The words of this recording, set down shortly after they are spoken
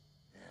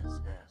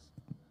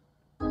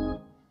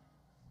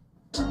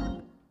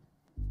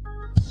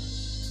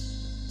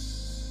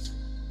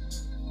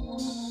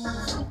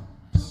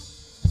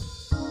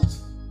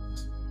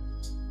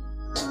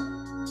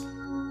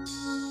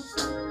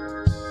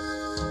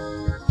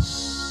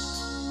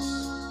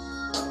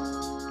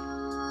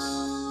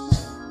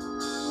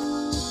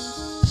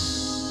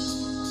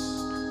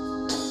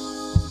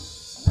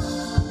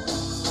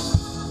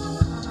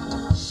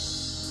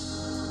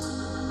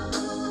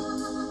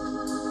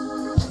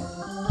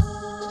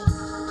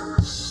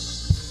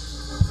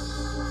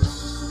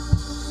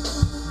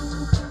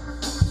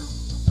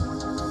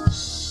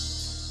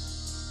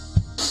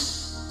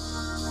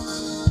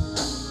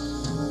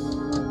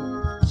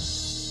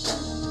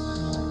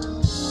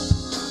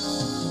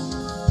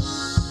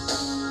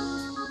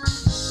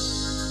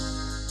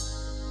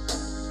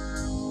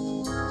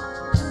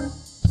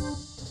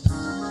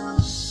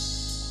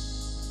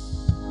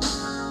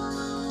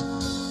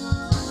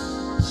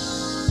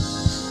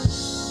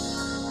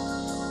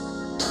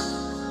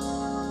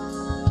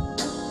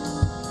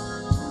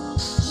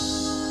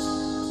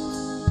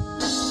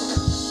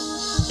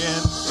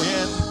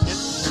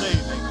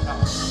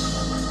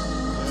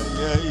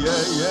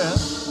yeah.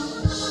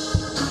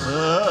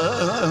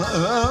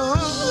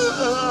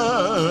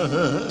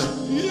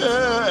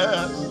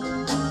 Yeah.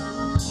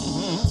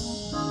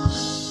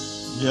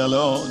 Yeah,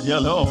 Lord, yeah,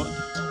 Lord.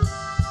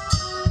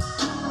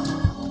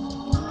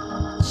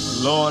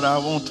 Lord, I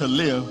want to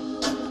live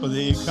for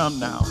thee. Come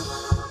now.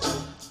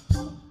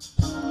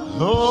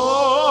 Lord,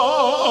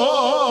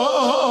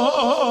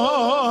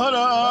 I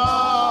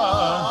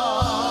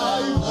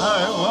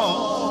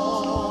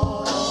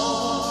want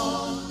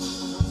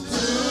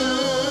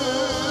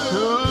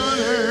to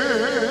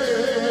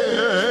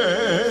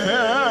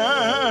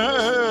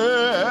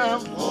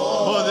live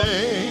for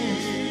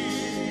thee.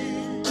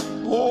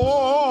 Oh,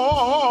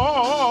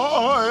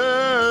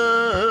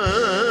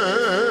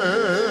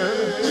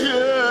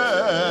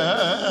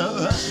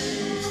 yeah.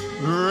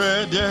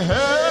 Ready.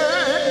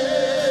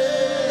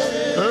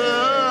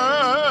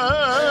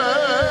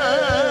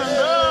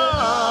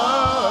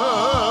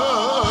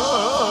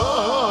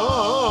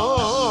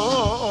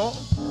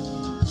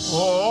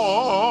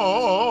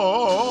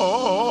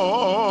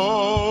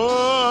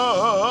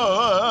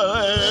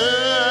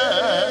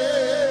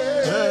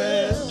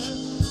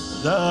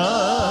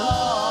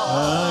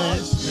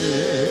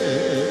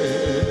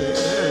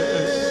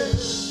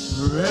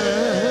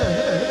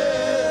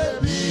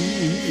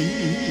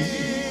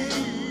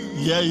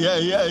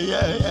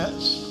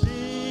 Yes,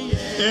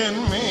 in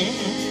me,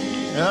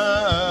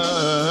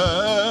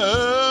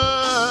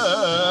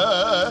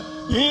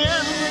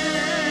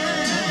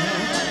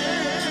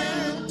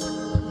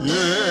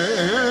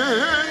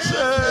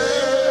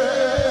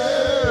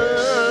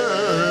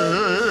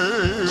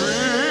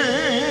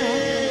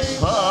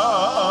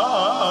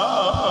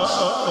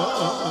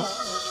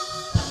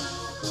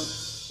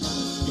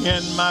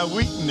 in my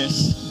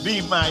weakness,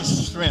 be my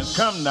strength.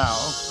 Come now.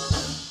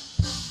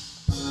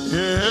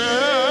 In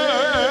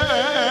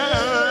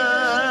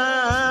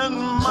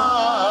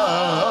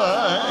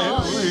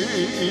my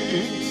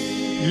weakness,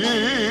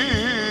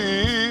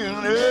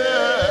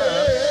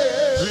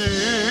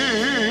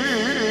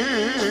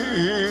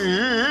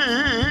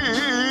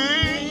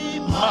 be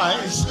my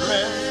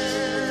strength.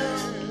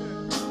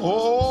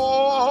 Oh,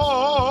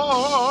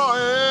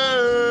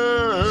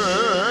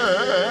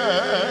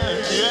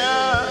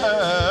 yeah,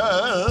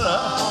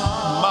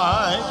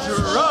 my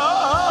trust.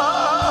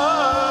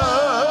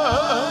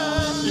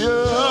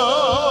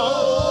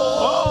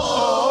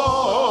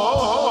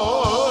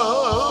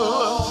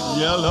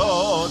 Yeah,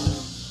 Lord.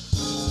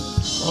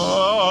 Oh,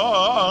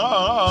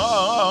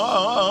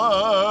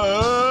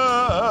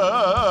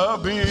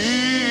 be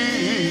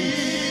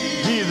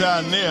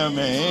thou near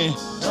me.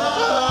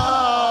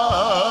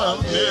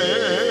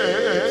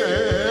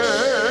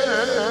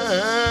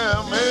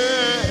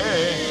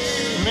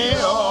 Me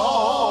all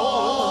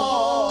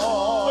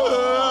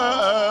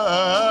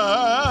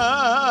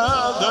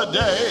the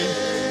day.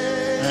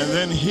 And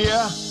then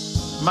hear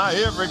my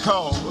every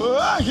call.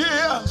 I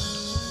hear.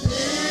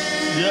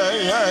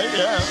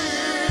 Yeah.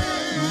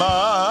 My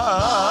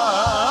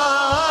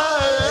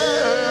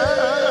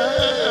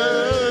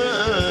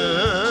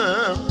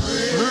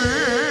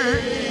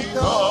every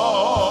call.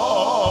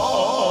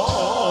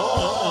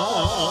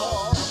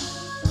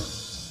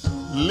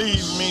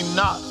 Leave me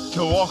not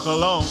to walk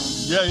alone.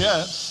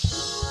 Yes.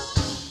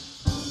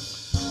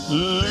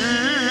 Leave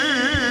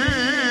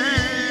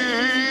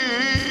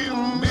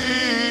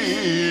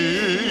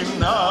me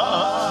not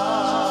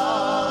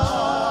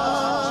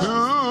to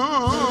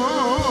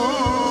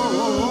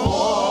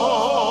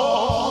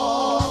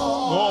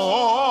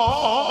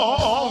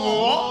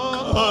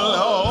walk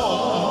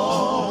alone.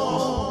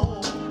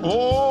 Oh,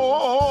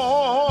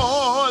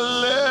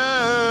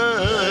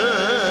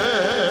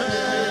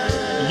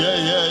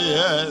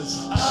 yes.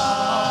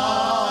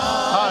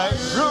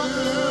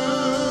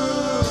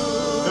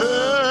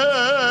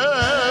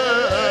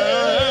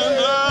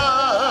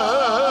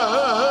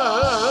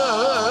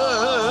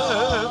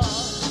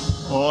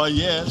 Oh,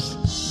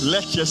 yes,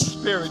 let your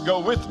spirit go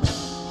with me.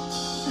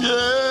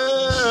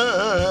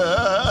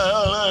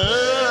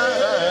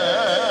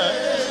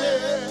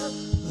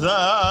 Thy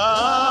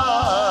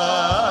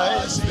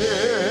spirit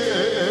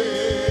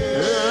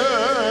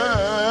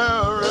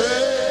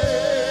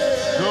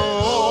go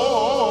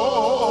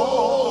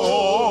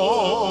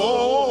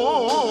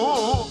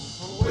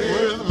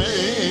with me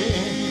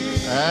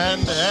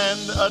and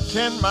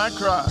attend my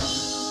cry.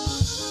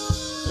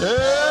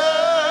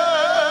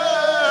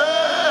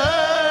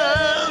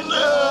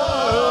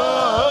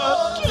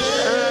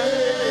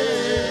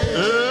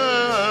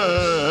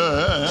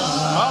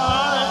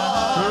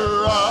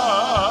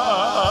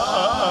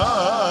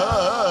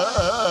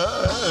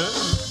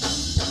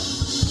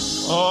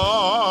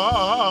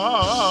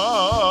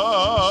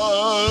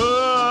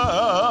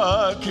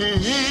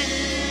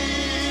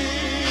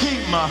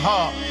 Keep my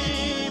heart.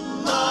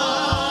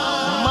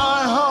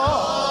 My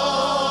heart.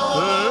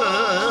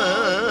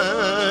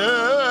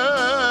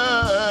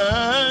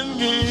 And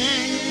keep,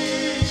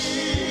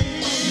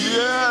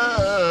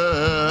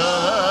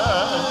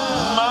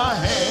 my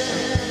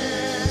hand.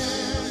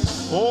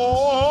 Oh,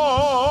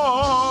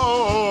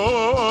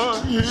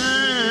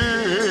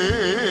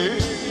 yeah.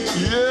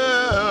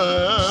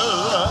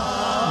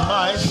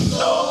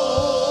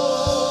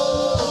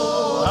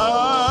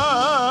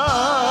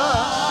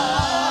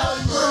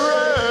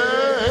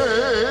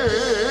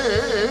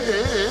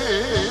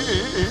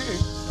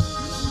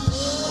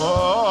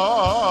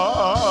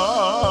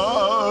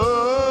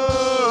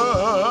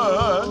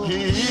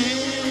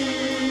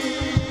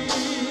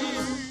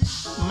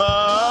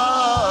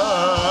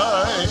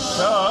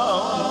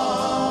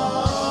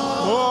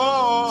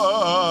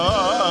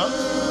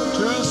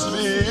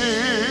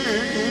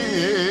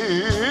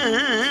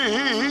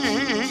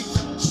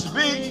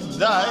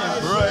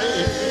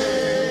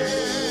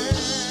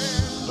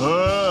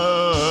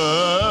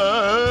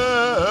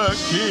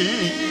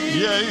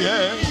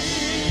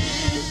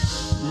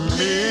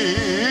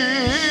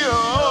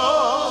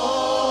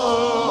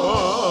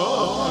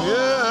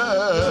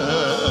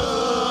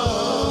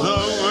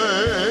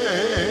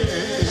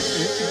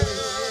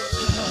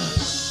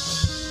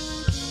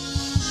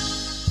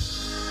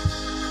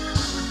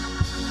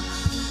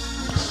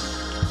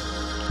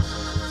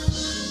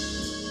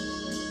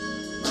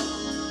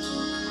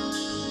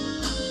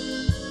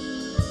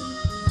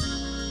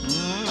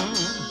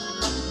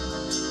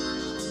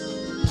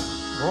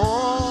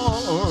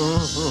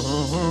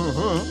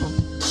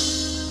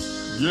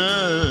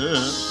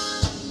 Yes.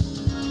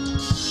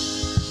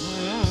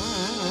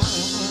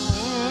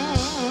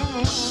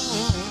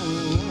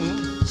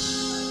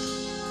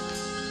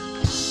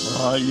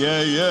 Oh,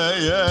 yeah, yeah,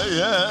 yeah,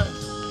 yeah.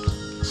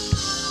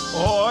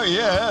 Oh,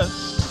 yes.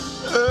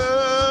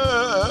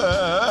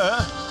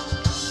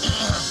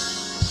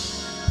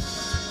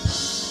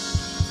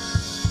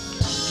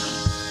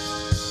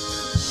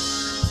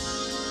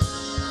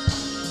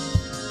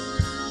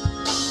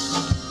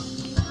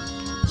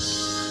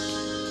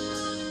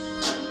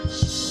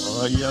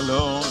 Oh,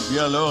 yellow,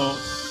 yellow.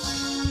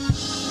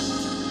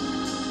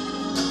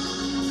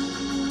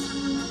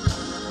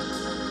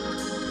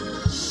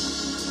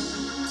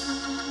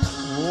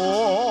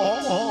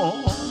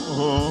 Oh,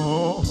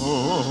 oh,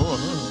 oh,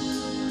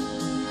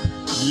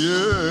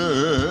 yeah.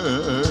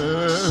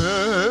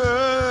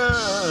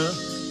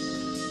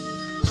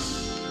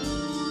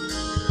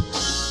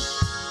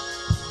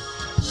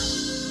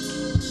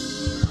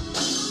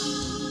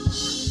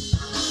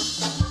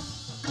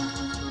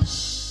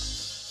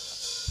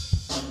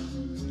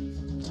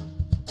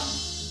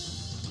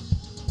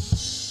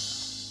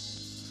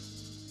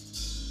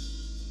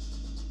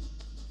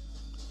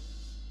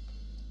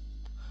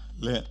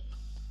 Let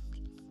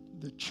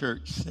the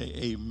church say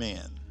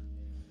amen.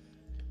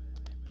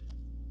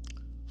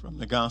 From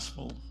the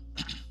gospel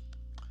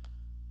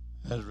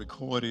as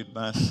recorded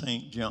by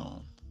St.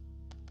 John.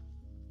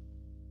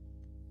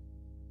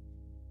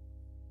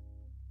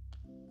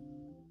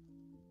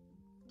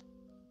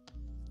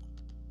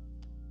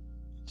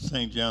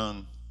 St.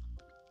 John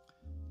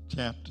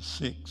chapter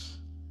 6.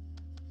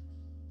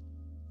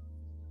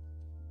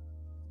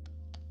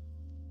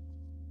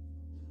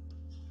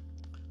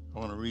 I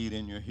want to read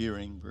in your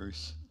hearing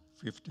verse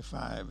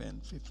 55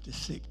 and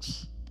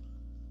 56.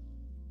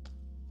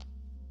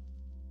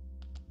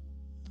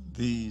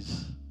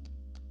 These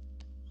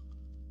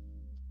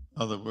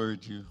are the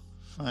words you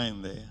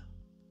find there.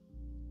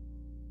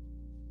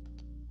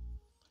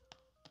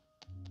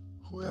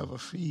 Whoever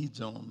feeds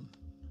on,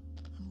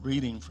 I'm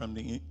reading from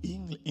the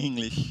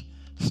English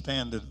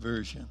Standard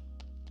Version.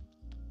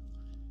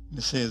 And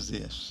it says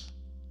this: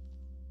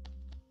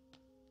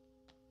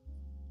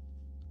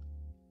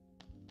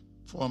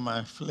 for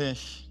my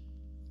flesh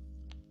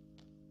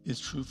is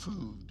true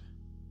food,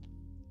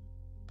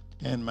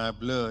 and my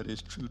blood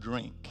is true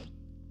drink.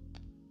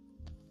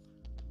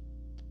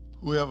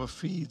 Whoever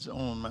feeds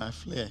on my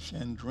flesh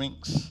and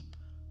drinks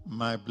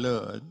my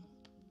blood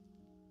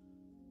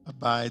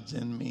abides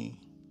in me,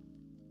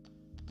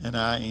 and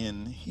I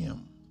in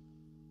him.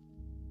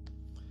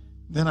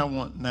 Then I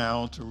want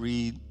now to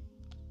read,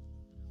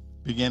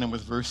 beginning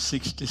with verse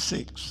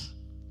 66.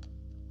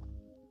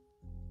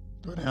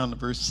 Go down to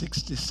verse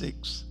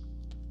 66.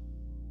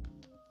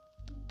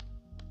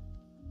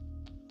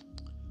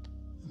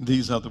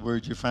 These are the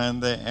words you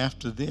find there.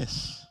 After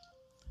this,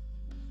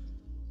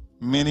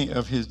 many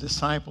of his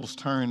disciples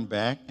turned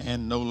back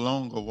and no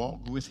longer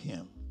walked with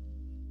him.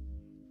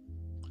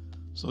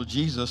 So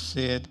Jesus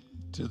said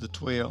to the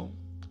 12,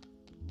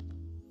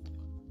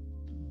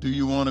 do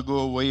you want to go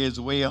away as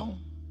well?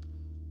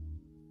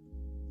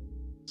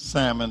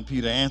 Simon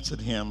Peter answered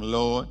him,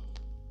 Lord,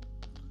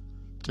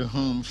 to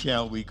whom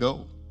shall we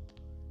go?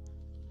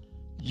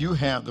 You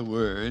have the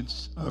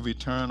words of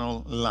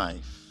eternal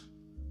life.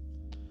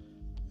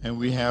 And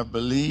we have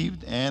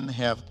believed and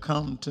have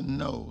come to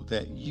know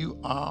that you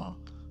are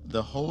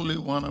the Holy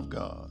One of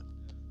God.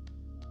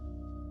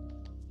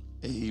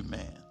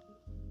 Amen.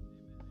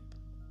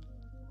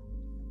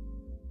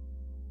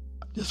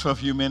 Just for a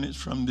few minutes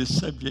from this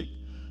subject,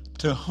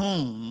 to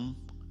whom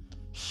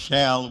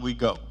shall we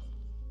go?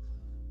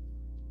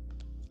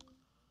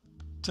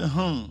 To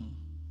whom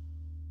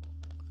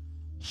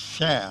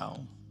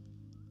shall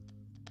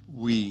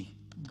we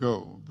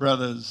go?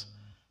 Brothers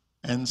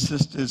and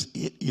sisters,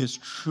 it is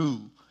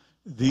true.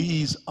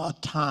 These are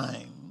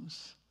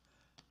times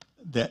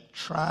that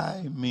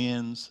try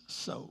men's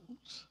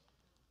souls.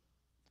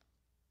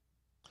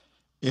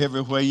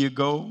 Everywhere you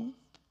go,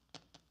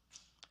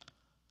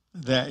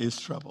 there is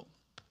trouble.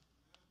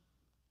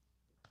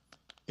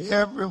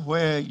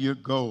 Everywhere you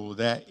go,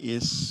 there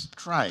is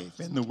strife.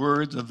 In the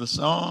words of the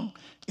song,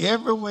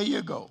 everywhere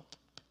you go,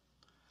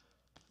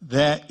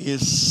 there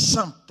is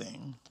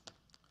something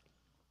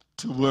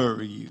to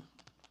worry you.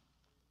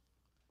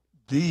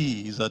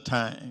 These are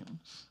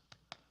times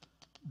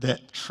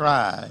that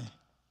try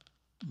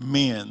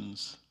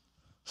men's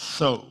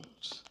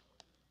souls.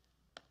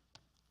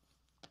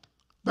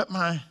 But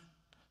my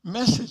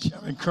message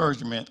of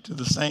encouragement to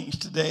the saints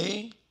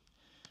today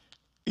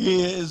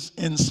is,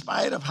 in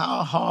spite of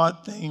how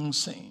hard things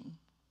seem,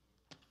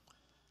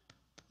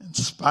 in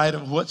spite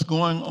of what's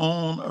going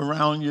on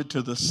around you,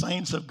 to the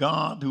saints of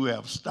God who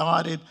have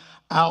started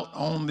out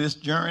on this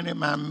journey,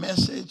 my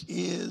message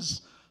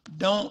is,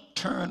 don't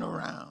turn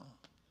around.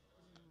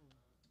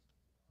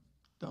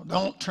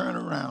 Don't turn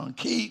around.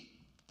 Keep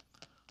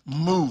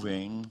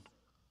moving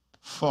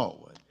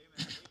forward.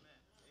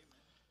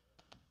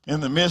 In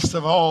the midst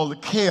of all the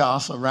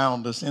chaos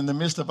around us, in the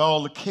midst of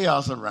all the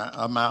chaos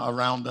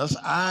around us,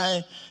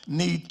 I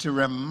need to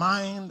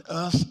remind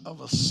us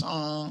of a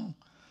song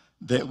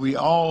that we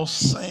all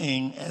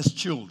sang as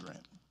children.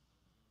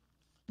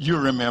 You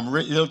remember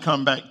it. It'll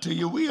come back to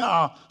you. We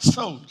are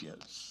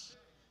soldiers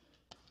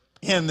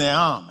in the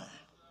army.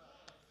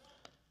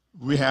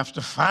 We have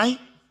to fight,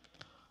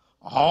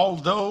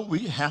 although we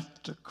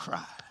have to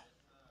cry.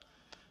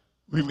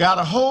 We've got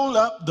to hold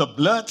up the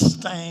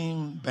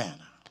bloodstained banner.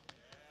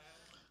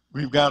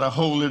 We've got to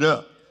hold it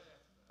up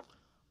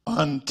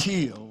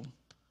until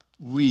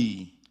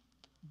we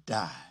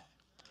die.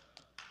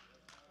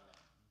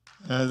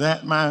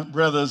 That, my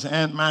brothers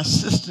and my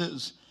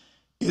sisters,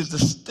 is the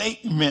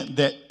statement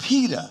that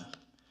Peter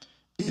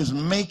is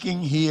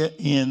making here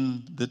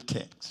in the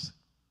text.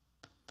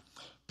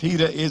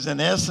 Peter is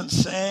in essence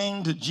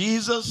saying to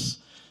Jesus,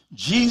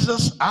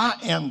 Jesus, I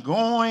am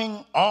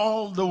going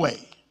all the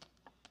way.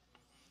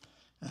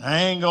 And I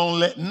ain't going to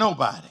let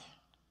nobody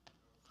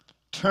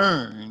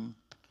turn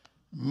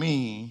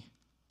me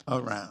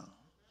around.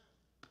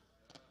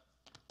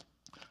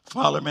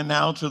 Follow me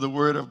now to the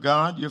Word of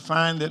God. You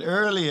find that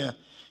earlier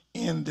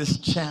in this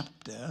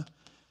chapter,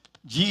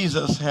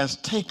 Jesus has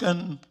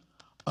taken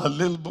a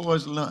little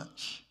boy's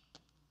lunch.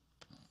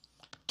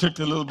 Took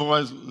the little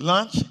boy's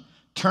lunch,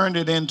 turned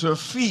it into a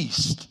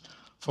feast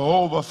for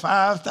over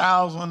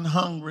 5,000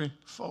 hungry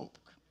folk.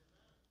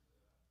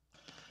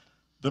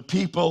 The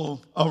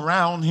people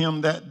around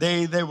him that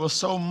day, they were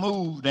so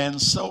moved and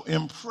so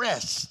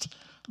impressed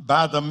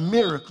by the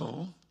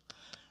miracle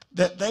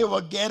that they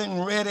were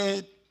getting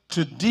ready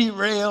to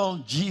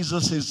derail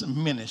Jesus'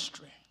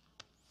 ministry.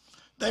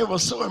 They were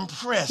so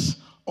impressed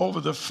over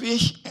the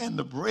fish and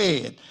the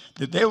bread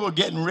that they were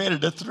getting ready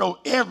to throw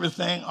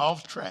everything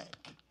off track.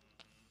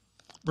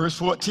 Verse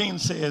 14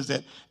 says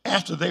that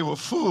after they were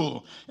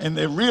full and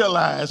they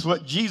realized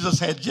what Jesus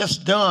had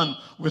just done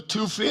with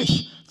 2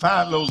 fish,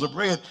 5 loaves of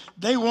bread,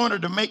 they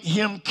wanted to make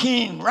him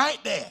king right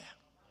there.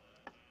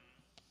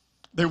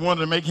 They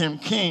wanted to make him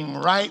king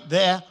right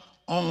there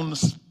on the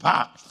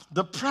spot.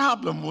 The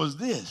problem was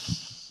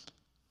this.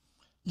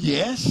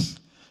 Yes,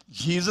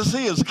 Jesus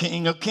is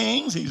King of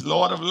Kings. He's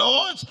Lord of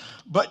Lords.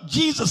 But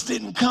Jesus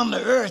didn't come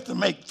to earth to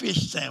make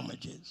fish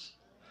sandwiches.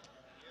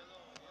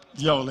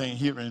 Y'all ain't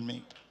hearing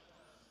me.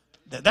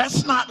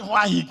 That's not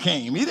why he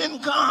came. He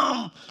didn't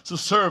come to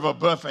serve a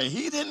buffet.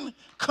 He didn't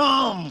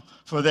come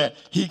for that.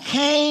 He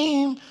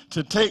came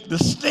to take the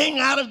sting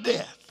out of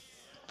death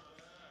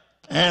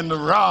and to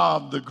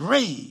rob the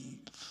grave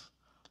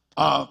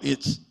of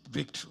its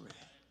victory.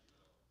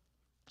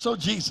 So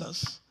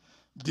Jesus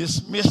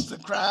dismissed the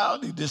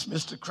crowd. He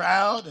dismissed the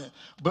crowd,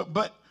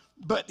 but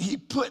he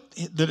put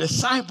the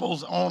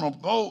disciples on a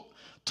boat,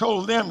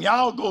 told them,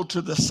 y'all go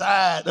to the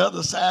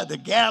other side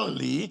of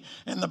Galilee,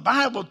 and the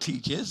Bible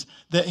teaches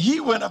that he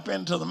went up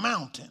into the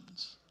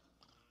mountains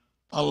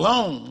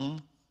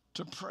alone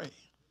to pray.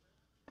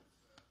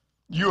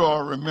 You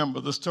all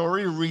remember the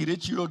story, read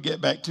it, you'll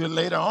get back to it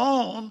later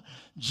on.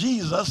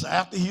 Jesus,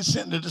 after he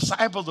sent the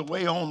disciples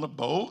away on the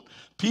boat,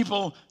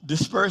 people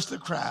dispersed the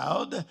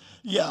crowd.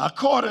 Yeah,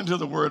 according to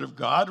the word of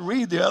God,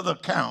 read the other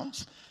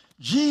accounts.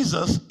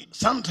 Jesus,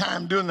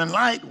 sometime during the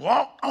night,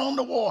 walked on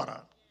the water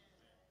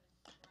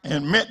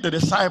and met the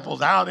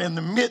disciples out in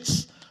the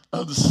midst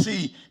of the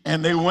sea,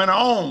 and they went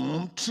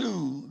on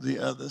to the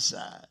other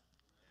side.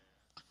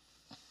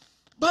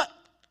 But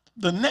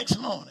the next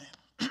morning,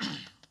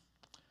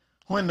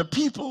 when the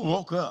people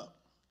woke up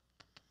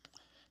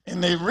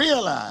and they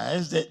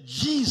realized that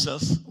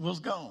Jesus was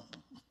gone,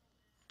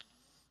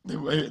 they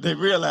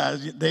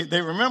realized,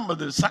 they remember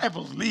the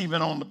disciples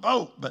leaving on the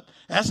boat, but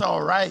that's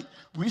all right.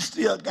 We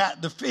still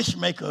got the fish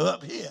maker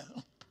up here.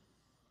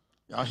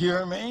 Y'all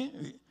hearing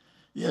me?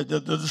 Yeah, the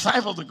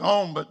disciples are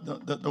gone, but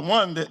the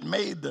one that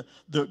made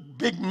the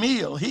big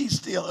meal, he's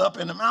still up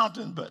in the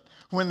mountain. But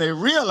when they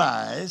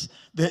realized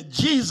that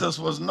Jesus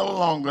was no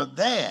longer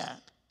there,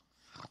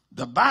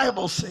 the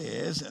Bible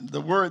says, and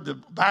the word the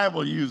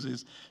Bible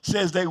uses,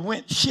 says they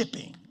went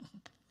shipping.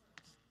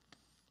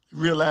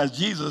 Realized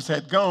Jesus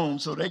had gone,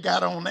 so they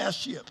got on their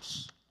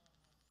ships.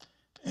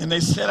 And they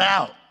set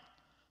out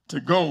to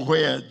go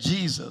where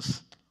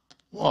Jesus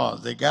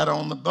was. They got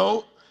on the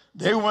boat.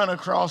 They went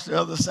across the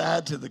other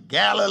side to the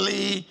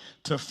Galilee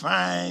to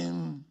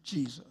find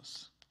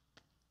Jesus.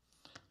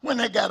 When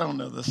they got on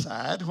the other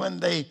side, when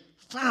they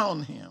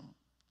found him,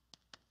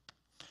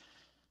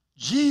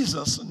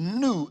 Jesus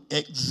knew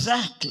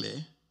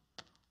exactly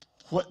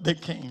what they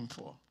came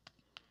for.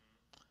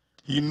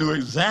 He knew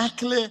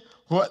exactly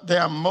what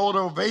their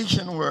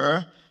motivation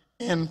were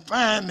in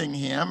finding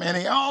him, and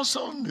he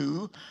also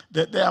knew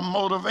that their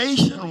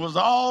motivation was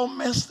all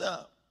messed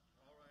up.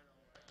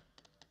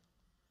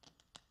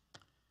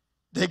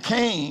 They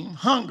came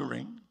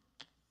hungering,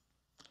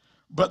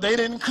 but they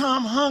didn't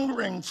come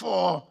hungering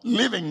for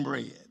living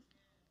bread.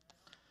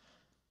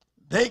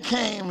 They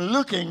came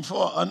looking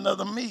for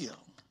another meal.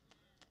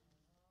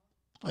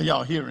 Are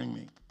y'all hearing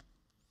me?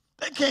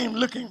 They came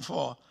looking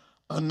for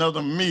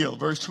another meal.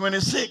 Verse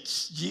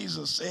 26,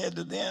 Jesus said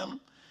to them,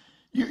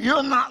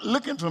 You're not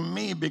looking for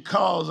me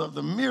because of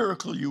the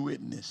miracle you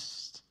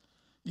witnessed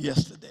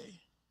yesterday.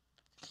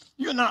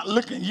 You're not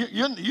looking, you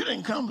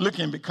didn't come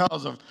looking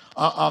because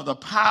of the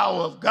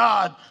power of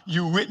God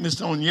you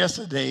witnessed on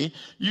yesterday.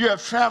 You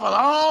have traveled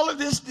all of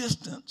this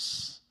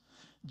distance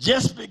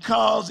just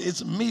because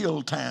it's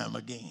mealtime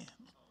again.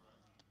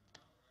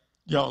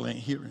 Y'all ain't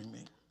hearing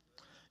me.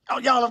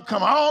 Y'all have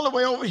come all the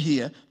way over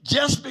here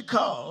just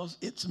because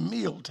it's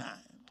mealtime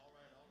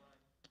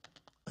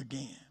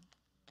again.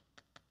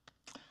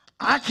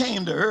 I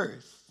came to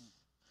earth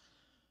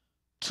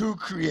to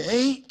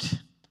create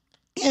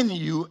in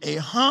you a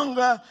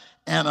hunger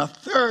and a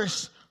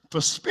thirst for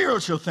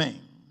spiritual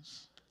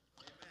things.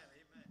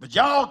 But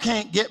y'all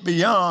can't get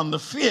beyond the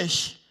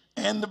fish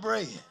and the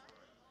bread.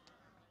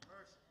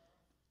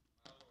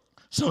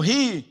 So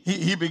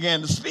he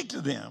began to speak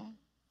to them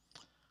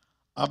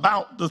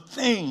about the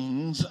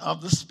things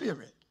of the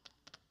Spirit.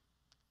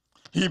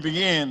 He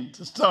began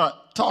to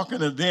start talking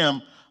to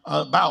them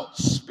about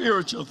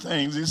spiritual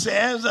things. He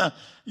says,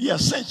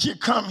 since you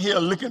come here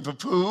looking for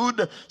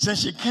food,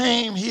 since you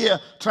came here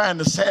trying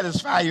to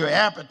satisfy your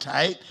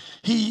appetite,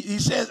 he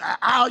says,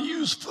 I'll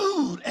use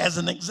food as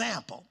an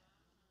example.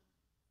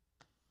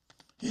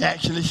 He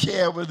actually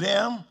shared with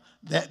them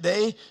that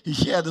day. He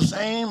shared the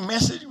same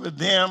message with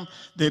them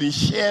that he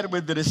shared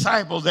with the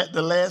disciples at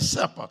the Last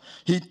Supper.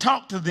 He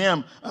talked to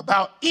them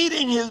about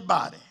eating his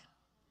body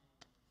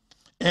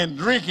and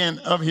drinking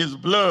of his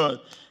blood.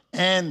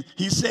 And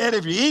he said,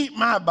 if you eat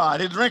my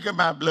body, drink of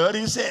my blood,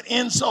 he said,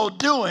 in so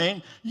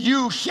doing,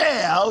 you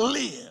shall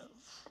live.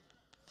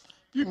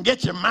 You can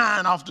get your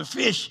mind off the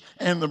fish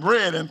and the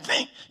bread and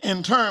think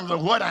in terms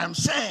of what I'm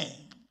saying.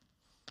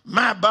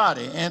 My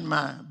body and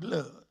my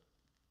blood.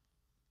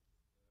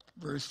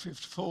 Verse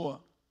 54,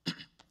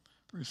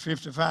 verse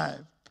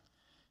 55.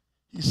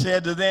 He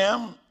said to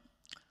them,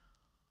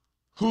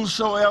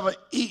 whosoever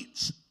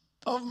eats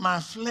of my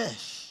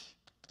flesh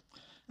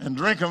and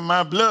drink of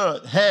my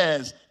blood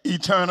has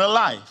eternal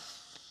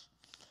life,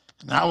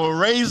 and I will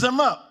raise them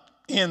up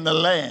in the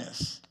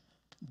last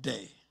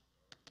day.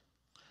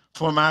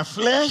 For my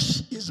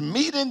flesh is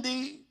meat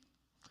indeed,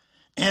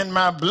 and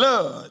my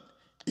blood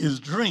is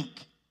drink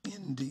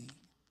indeed.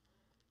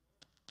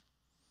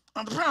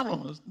 Now the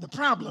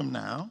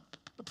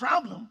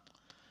problem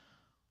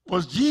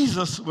was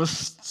Jesus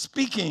was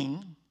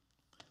speaking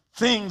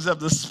things of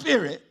the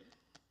Spirit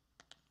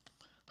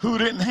who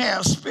didn't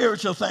have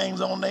spiritual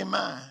things on their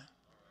mind.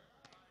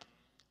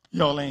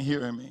 Y'all ain't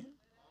hearing me.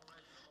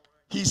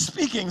 He's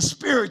speaking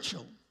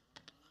spiritual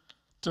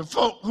to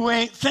folk who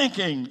ain't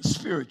thinking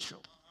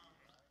spiritual.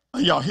 Are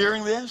y'all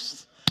hearing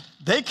this?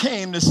 They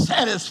came to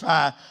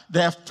satisfy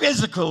their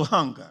physical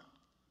hunger.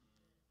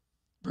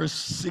 Verse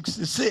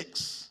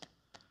 66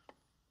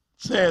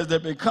 says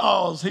that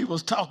because he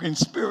was talking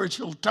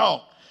spiritual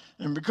talk,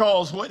 and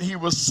because what he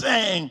was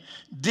saying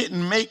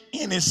didn't make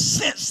any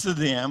sense to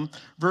them,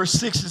 verse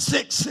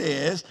 66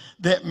 says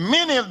that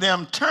many of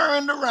them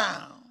turned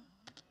around,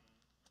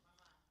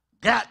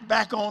 got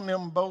back on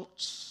them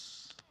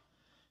boats,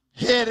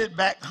 headed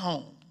back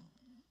home.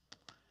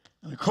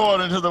 And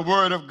according to the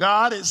word of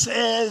God, it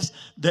says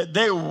that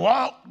they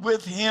walked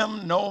with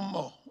him no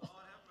more.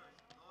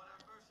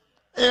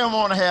 They don't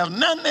want to have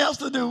nothing else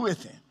to do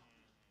with him.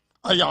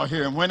 Are y'all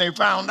hearing? When they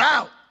found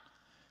out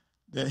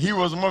that he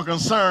was more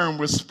concerned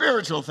with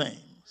spiritual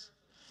things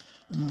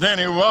than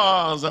he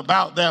was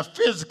about their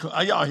physical.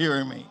 Are y'all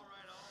hearing me?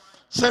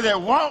 So they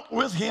walked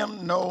with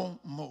him no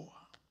more.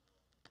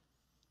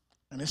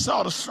 And they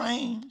saw the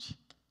strange.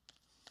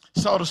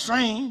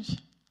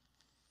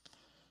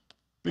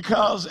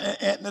 Because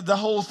the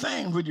whole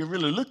thing, when you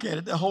really look at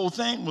it, the whole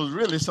thing was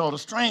really sort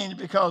of strange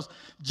because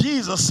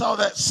Jesus saw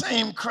that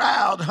same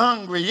crowd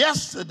hungry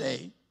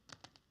yesterday,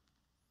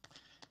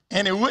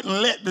 and he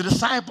wouldn't let the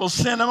disciples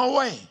send them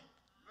away.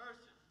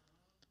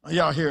 Are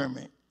y'all hearing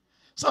me?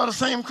 Saw the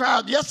same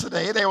crowd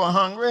yesterday. They were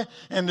hungry,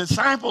 and the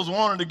disciples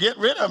wanted to get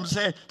rid of them,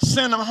 say,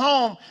 send them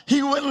home.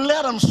 He wouldn't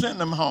let them send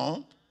them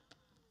home.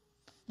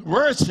 The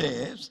word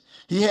says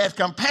he had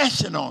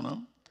compassion on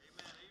them,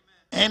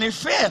 and he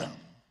fed them.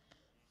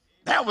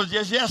 That was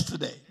just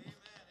yesterday.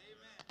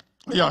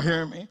 Are y'all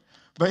hearing me?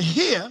 But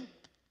here,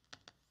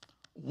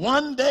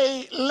 one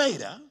day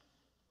later,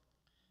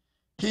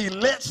 he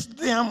lets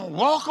them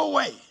walk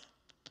away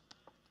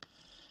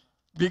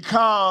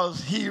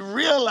because he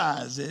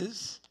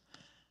realizes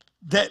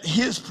that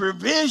his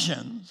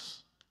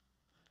provisions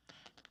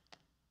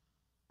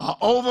are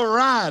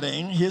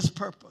overriding his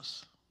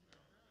purpose.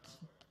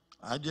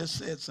 I just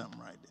said something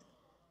right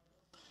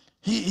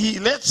there. He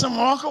lets them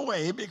walk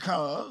away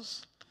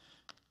because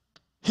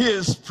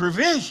his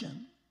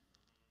provision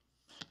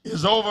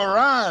is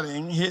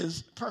overriding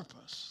his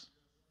purpose.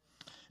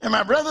 And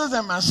my brothers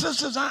and my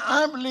sisters,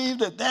 I believe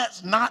that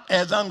that's not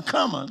as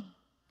uncommon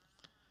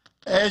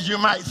as you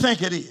might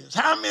think it is.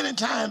 How many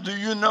times do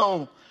you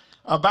know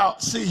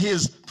about,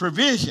 his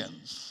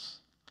provisions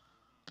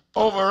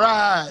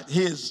override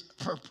his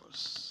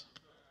purpose?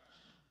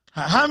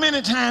 How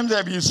many times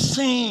have you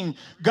seen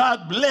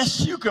God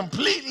bless you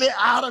completely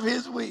out of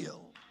his will?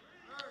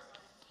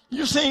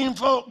 You seen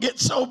folk get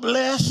so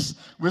blessed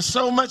with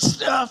so much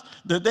stuff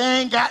that they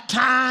ain't got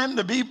time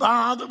to be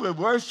bothered with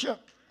worship.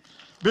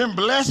 Been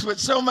blessed with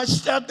so much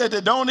stuff that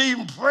they don't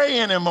even pray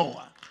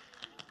anymore.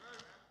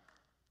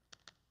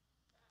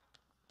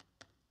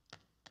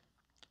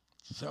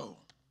 So,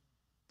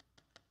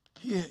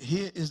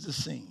 here is the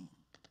scene.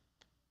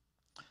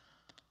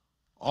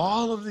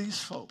 All of these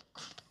folk,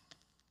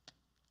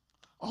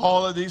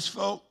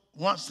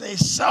 once they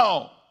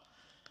saw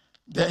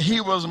that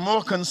he was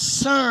more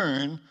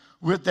concerned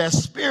with their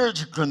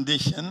spiritual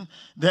condition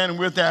than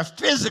with their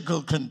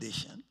physical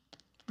condition,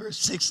 verse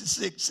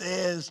 66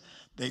 says,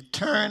 they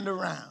turned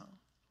around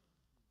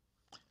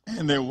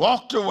and they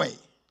walked away,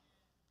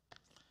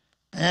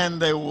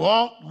 and they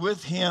walked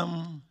with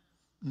him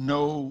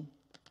no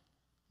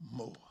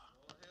more.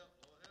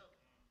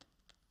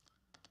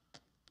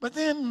 But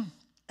then,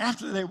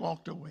 after they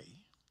walked away,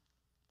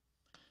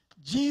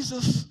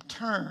 Jesus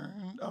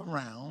turned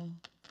around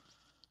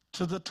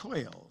to the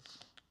 12.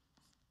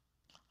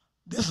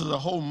 This is a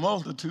whole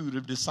multitude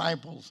of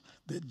disciples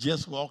that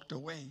just walked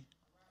away.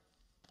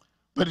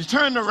 But he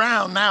turned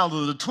around now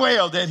to the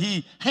 12 that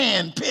he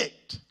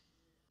handpicked.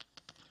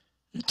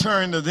 He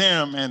turned to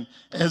them, and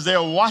as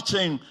they're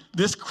watching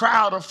this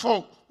crowd of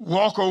folk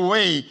walk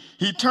away,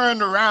 he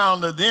turned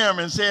around to them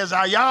and says,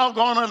 are y'all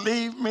going to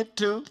leave me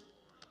too?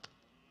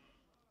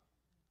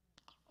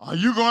 Are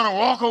you going to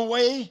walk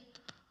away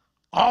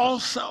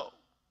also?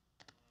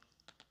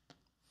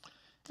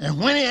 And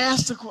when he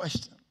asked the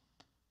question,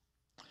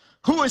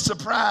 who is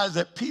surprised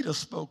that Peter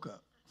spoke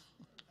up?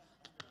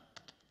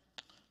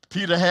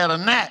 Peter had a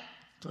knack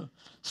for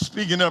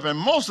speaking up, and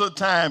most of the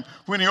time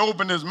when he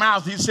opened his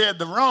mouth, he said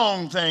the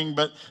wrong thing.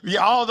 But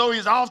although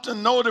he's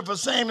often noted for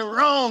saying the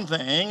wrong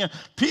thing,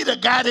 Peter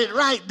got it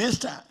right this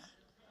time.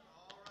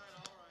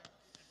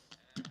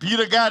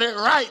 Peter got it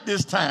right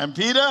this time.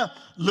 Peter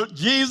looked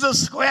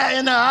Jesus square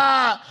in the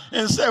eye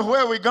and said,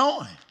 where are we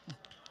going?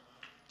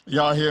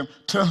 Y'all hear him?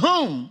 To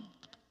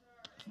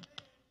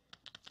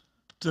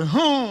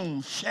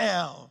whom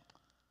shall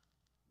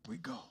we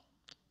go?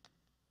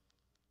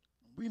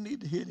 We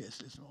need to hear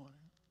this morning.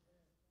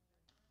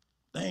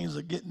 Things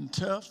are getting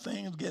tough.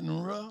 Things are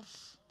getting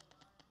rough.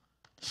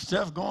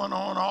 Stuff going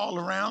on all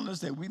around us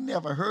that we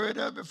never heard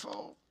of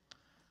before.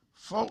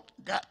 Folk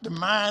got the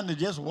mind to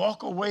just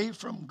walk away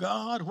from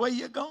God. Where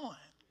you going?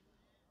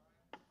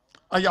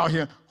 Are y'all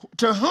here?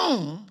 To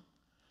whom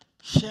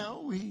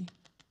shall we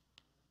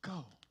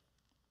go?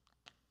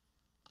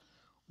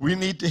 We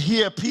need to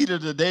hear Peter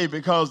today,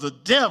 because the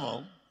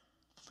devil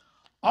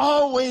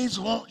always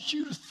wants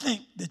you to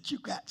think that you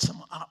got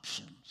some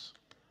options.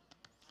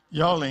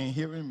 Y'all ain't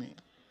hearing me.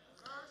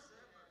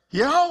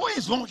 He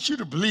always wants you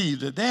to believe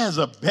that there's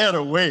a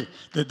better way,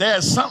 that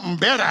there's something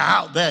better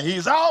out there.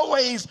 He's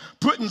always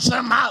putting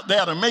something out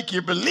there to make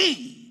you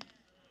believe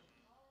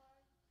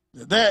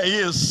that there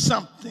is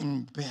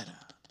something better.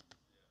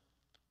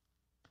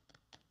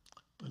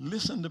 But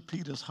listen to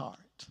Peter's heart.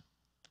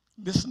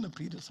 Listen to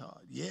Peter's heart.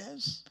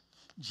 Yes,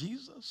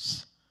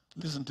 Jesus,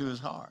 listen to his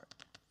heart.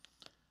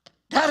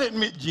 Gotta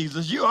admit,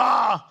 Jesus, you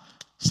are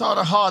sort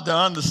of hard to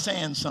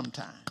understand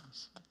sometimes.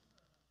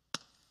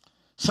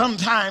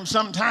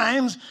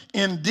 Sometimes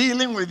in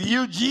dealing with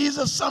you,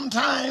 Jesus,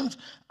 sometimes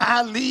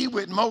I leave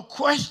with more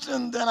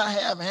questions than I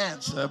have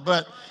answer.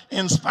 But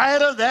in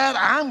spite of that,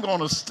 I'm going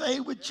to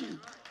stay with you.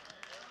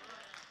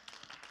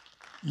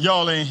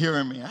 Y'all ain't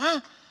hearing me.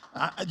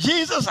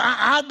 Jesus,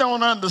 I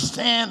don't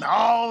understand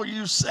all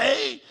you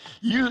say.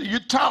 You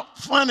talk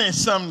funny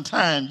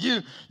sometimes.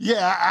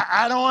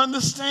 I don't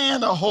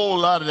understand a whole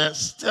lot of that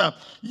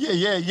stuff.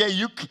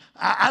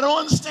 I don't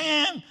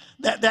understand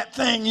that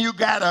thing you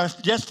got us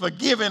just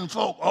forgiving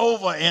folk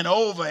over and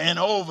over and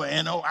over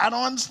and over. I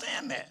don't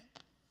understand that.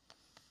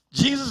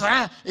 Jesus,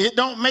 it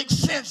don't make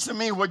sense to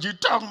me what you're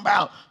talking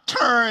about,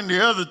 turn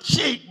the other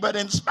cheek. But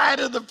in spite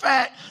of the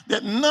fact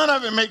that none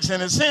of it makes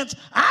any sense,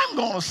 I'm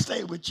going to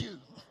stay with you.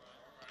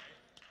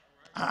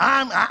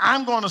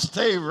 I'm going to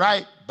stay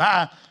right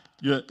by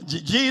you.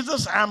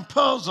 Jesus, I'm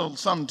puzzled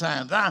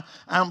sometimes.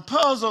 I'm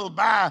puzzled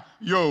by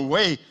your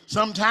way.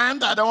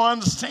 Sometimes I don't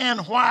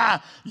understand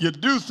why you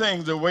do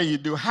things the way you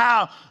do,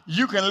 how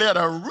you can let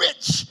a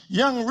rich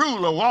young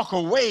ruler walk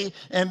away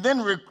and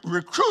then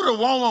recruit a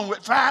woman with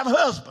 5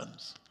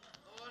 husbands.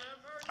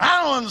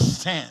 I don't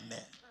understand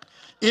that.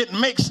 It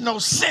makes no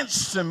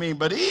sense to me.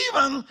 But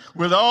even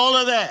with all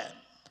of that,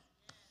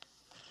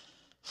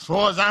 as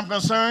far as I'm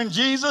concerned,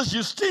 Jesus,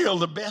 you're still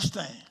the best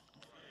thing.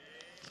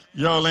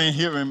 Y'all ain't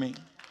hearing me.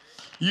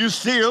 You're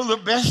still the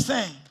best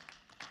thing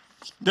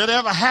that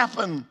ever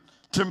happened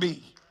to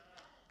me.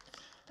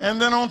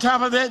 And then on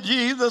top of that,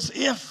 Jesus,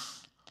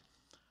 if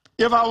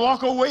I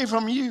walk away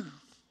from you,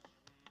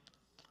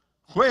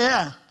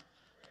 where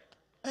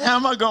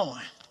am I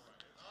going?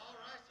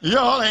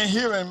 Y'all ain't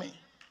hearing me.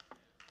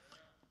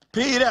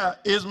 Peter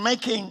is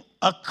making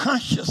a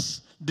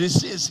conscious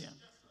decision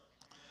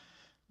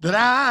that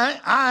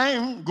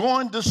I'm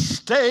going to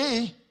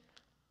stay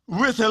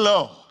with the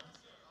Lord.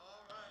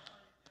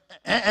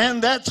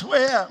 And that's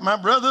where, my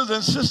brothers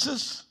and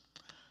sisters,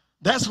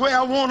 That's where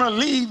I want to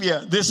leave you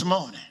this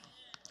morning.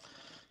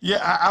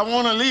 Yeah, I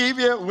want to leave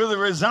you with a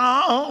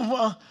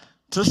resolve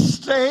to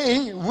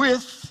stay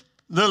with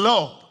the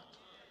Lord.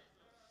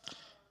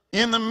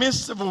 In the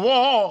midst of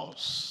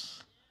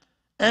wars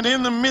and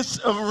in the midst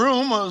of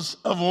rumors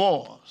of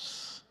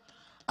wars,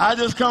 I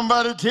just come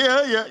by to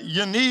tell you,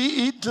 you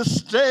need to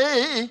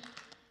stay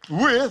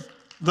with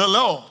the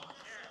Lord.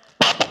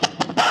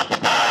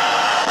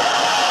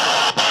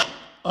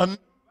 A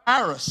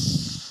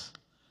virus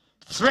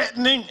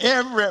threatening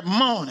every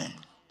morning.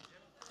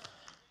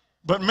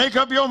 But make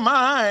up your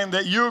mind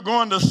that you're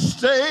going to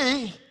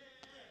stay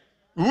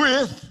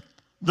with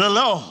the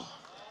Lord.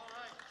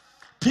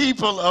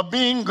 People are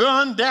being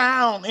gunned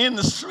down in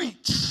the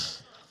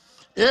streets.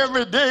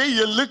 Every day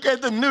you look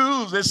at the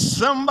news, it's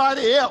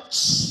somebody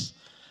else.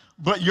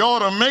 But you ought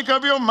to make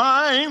up your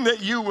mind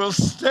that you will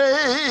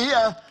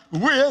stay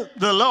with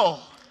the Lord.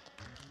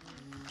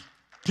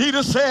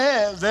 Peter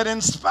says that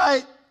in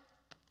spite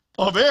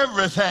of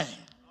everything,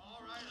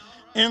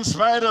 in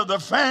spite of the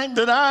fact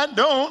that I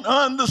don't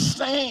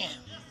understand,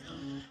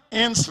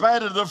 in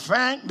spite of the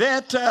fact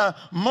that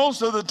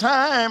most of the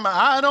time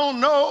I don't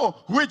know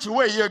which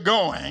way you're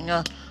going.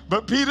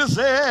 But Peter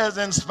says,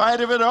 in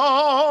spite of it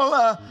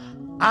all,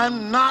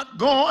 I'm not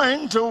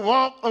going to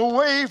walk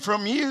away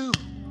from you.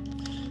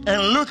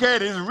 And look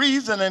at his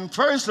reasoning.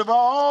 First of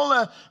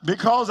all,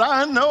 because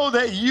I know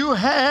that you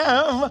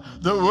have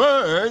the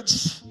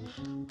words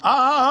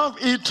of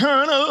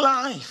eternal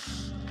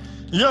life.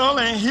 Y'all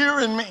ain't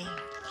hearing me.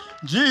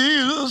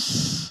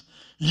 Jesus,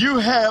 you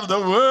have the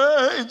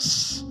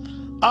words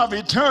of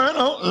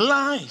eternal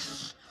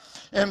life.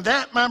 And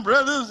that, my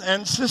brothers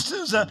and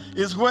sisters,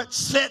 is what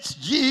sets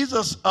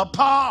Jesus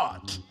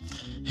apart.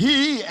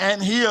 He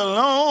and he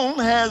alone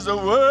has the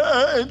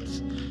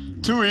words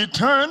to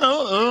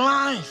eternal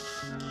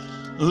life.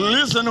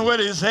 Listen to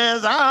what he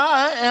says.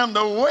 I am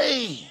the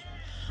way,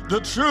 the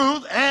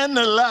truth, and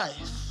the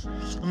life.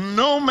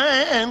 No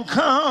man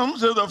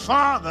comes to the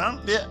Father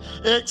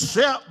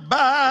except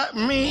by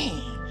me.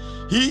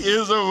 He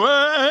is the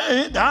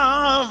word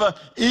of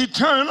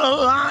eternal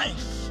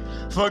life.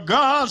 For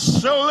God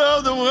so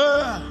loved the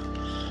world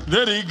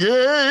that he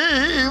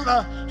gave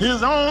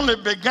his only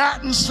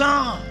begotten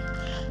Son,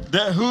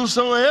 that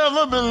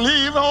whosoever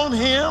believe on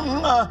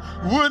him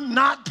would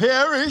not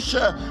perish,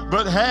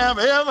 but have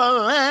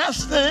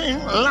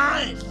everlasting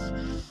life.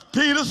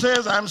 Peter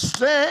says, I'm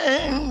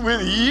staying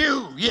with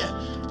you,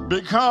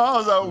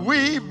 because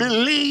we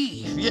believe,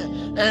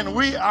 and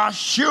we are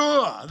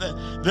sure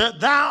that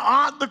thou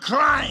art the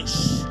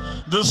Christ,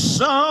 the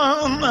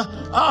Son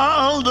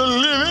of the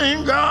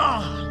living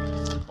God.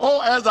 Oh,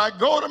 as I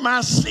go to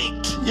my seat,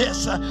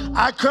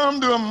 I come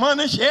to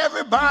admonish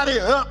everybody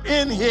up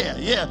in here.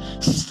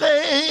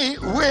 Stay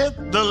with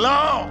the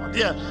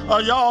Lord.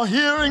 Are y'all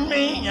hearing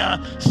me?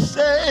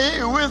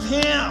 Stay with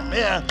him.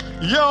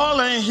 Y'all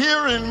ain't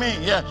hearing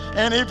me.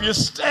 And if you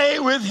stay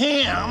with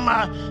him,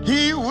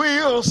 he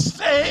will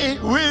stay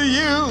with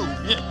you.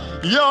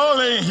 Y'all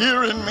ain't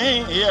hearing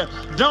me.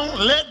 Don't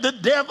let the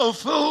devil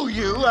fool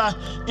you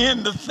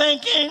into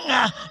thinking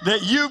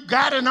that you've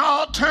got an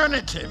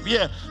alternative.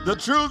 The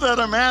truth of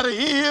the matter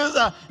is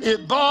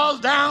it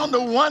boils down to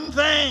one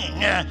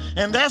thing,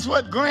 and that's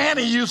what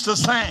Granny used to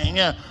sing.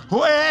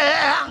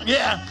 Where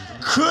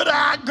could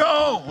I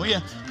go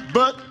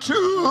but to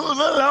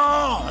the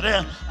Lord?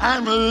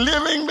 I'm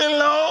living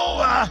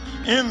below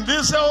in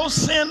this old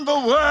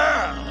sinful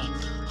world.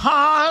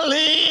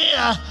 Hardly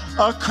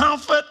a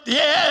comfort,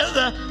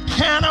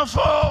 can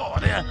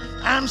afford.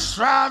 I'm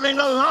striving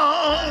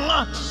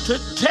along to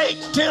take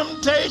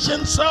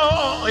temptation, so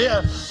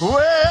where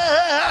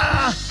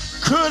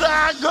could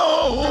I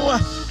go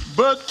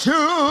but to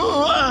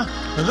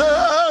the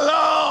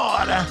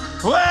Lord?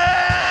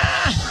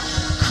 Where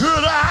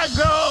could I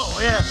go?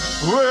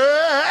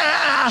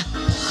 Where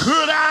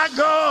could I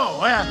go?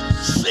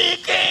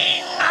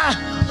 Seeking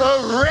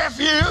a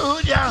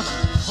refuge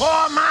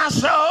for my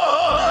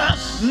soul,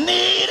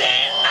 needing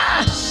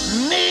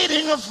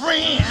a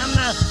friend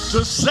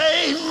to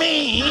save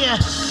me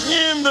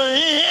in the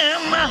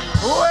end.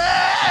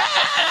 Where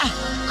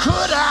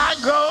could I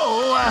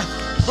go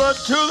but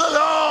to the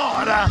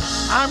Lord?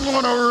 I'm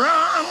going to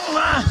run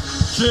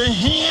to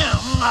him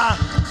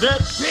that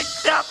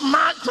picked up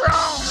my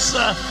cross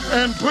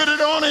and put it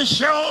on his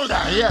shoulder.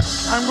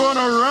 I'm going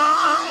to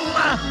run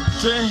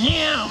to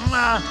him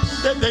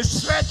that they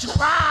stretch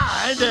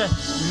wide,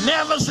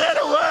 never said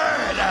a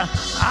word.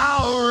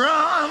 I'll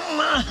run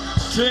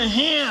to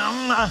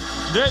him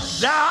that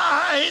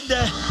died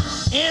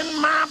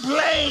in my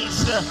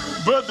place.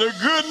 But the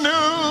good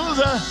news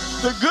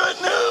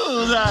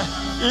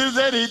is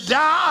that he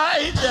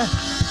died,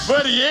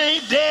 but he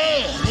ain't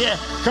dead.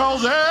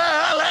 Cause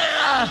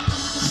early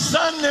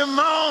Sunday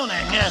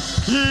morning,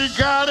 he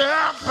got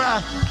up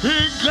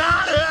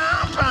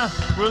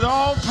with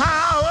all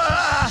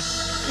power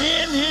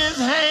in his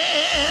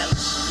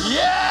hands.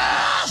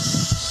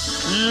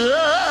 Yes.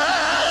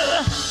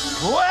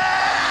 Where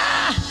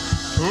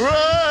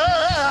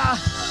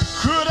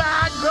could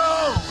I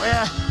go?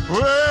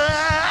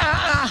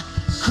 Where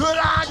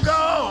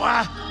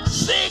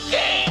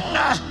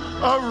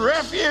a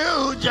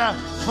refuge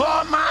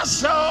for my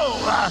soul,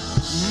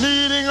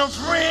 needing a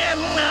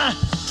friend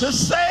to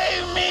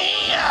save me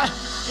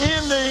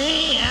in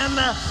the end.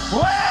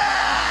 Where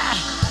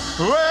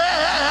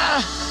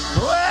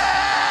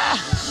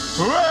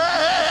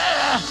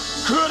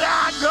could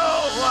I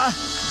go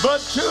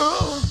but to?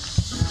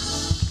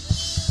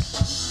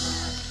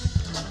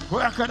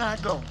 Where could I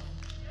go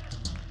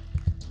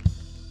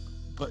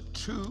but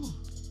to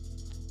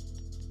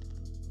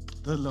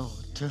the Lord?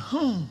 To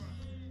whom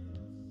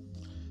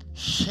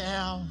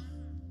shall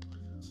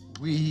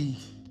we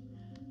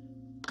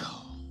go?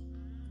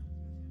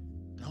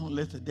 Don't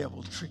let the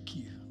devil trick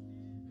you.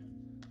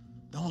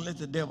 Don't let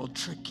the devil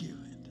trick you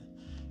into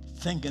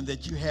thinking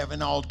that you have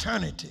an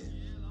alternative.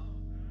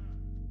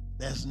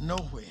 There's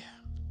nowhere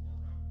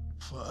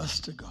for us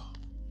to go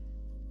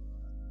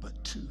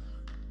but to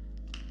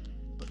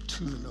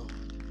the Lord.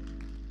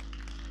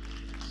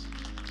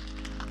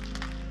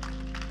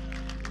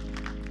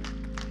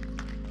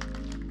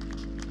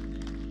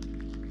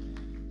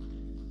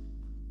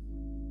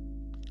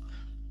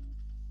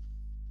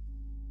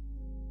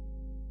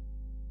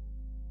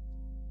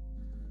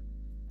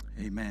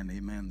 Amen,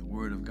 amen. The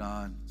word of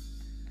God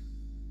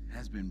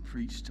has been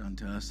preached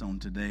unto us on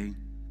today.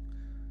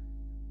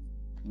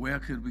 Where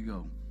could we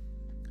go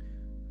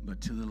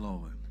but to the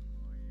Lord?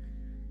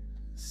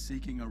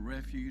 Seeking a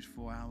refuge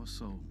for our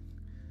soul,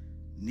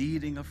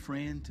 needing a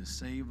friend to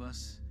save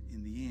us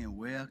in the end.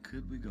 Where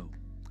could we go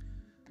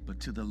but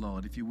to the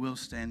Lord? If you will,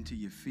 stand to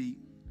your feet.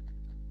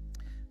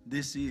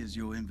 This is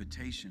your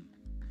invitation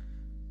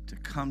to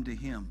come to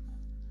him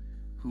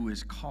who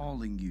is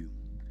calling you.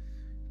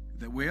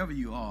 That wherever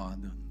you are,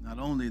 not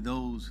only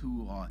those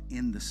who are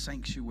in the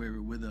sanctuary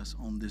with us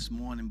on this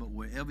morning, but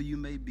wherever you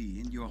may be,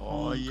 in your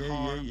home,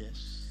 car,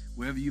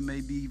 wherever you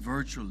may be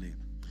virtually,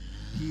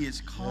 he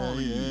is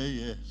calling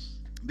you.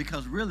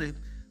 Because really,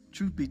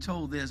 truth be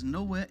told, there's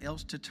nowhere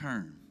else to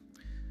turn.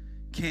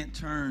 Can't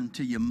turn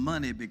to your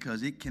money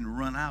because it can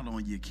run out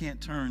on you. Can't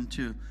turn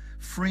to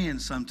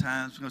friends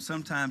sometimes because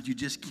sometimes you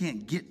just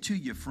can't get to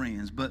your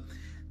friends. But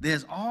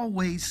there's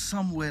always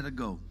somewhere to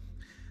go.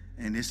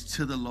 And it's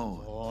to the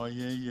Lord.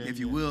 If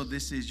you will,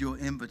 this is your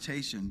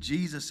invitation.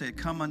 Jesus said,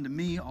 come unto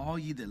me, all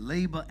ye that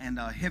labor and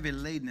are heavy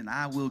laden, and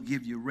I will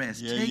give you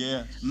rest. Take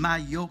my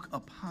yoke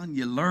upon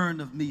you. Learn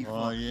of me,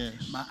 for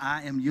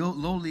I am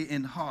lowly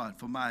in heart,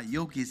 for my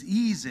yoke is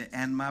easy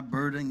and my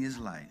burden is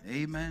light.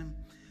 Amen.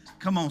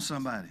 Come on,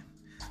 somebody.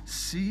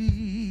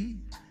 Seeking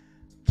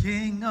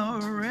a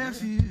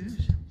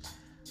refuge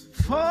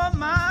for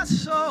my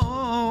soul.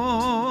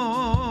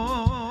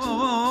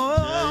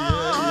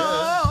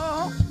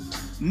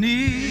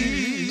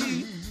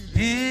 Needing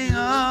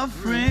a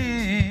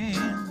friend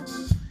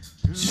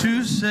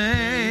to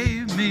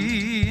save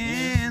me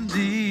in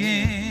the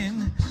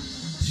end.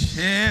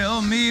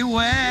 Tell me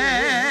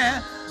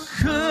where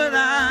could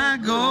I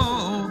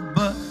go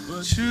but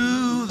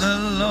to the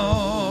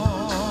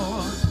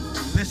Lord.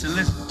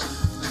 Listen.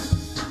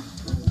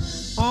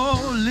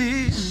 Oh,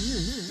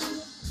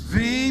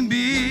 living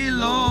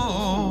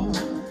below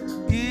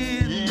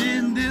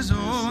in this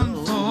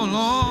unfold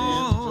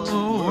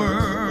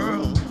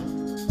world.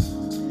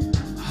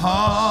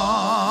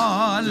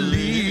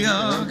 Hardly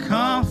a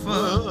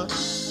comfort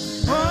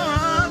for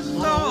us,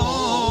 Lord.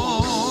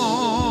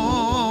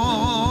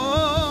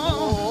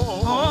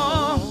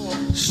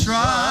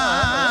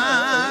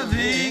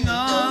 Striving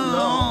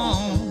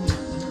alone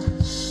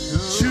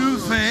to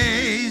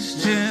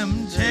face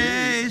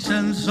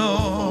temptation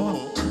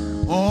so.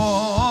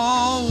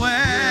 Oh,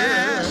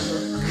 where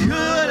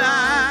could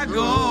I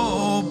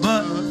go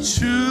but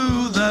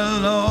to the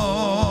Lord?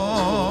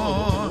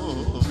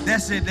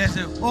 That's it.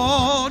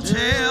 Oh,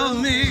 tell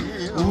me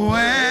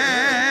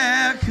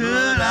where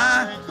could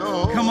I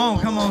go? Come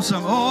on,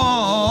 some.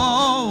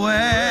 Oh,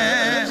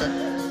 where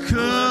could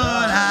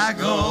I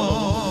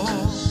go?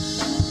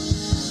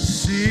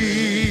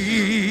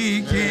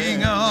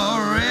 Seeking a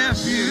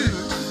refuge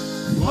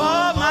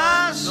for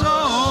my soul.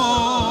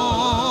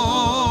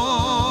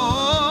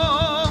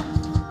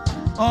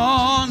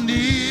 Oh,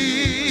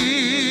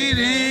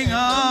 needing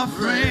a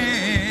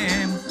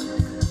friend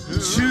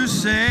to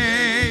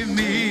save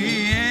me.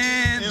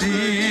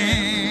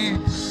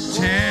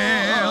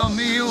 Tell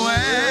me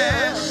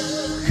where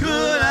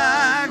could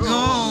I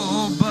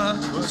go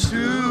but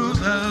to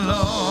the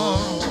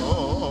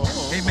Lord.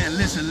 Amen.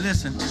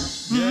 Listen.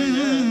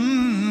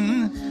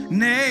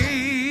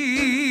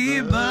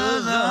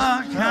 Neighbors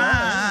are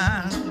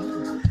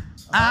kind.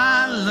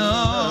 I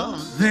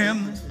love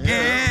them,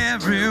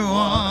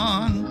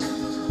 everyone.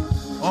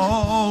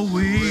 Oh,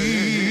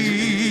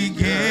 we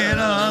get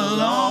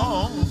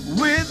along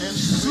with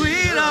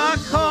sweet or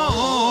cold.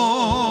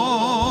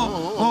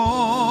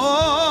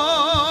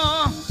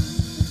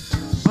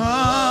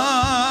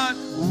 But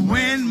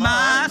when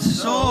my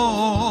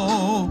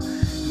soul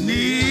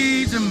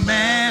needs a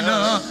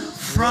manna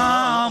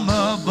from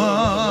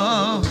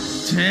above,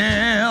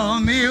 tell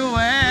me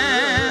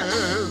where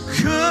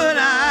could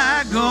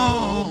I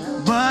go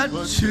but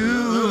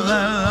to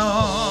the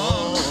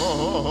Lord.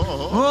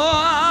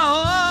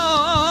 Oh,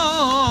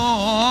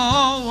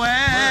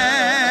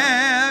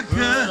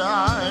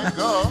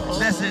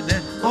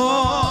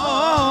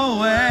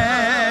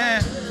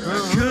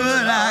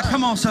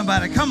 Come on,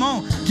 somebody. Come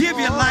on. Give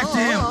your life to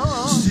him.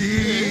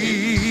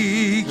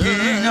 Seeking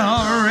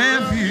a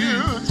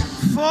refuge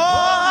for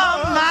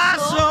my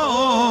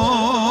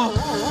soul.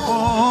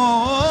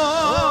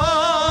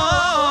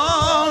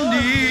 Oh,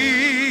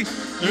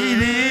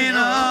 needing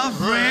a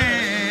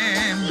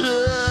friend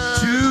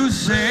to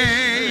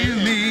save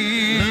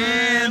me.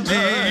 And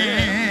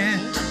then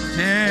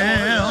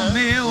tell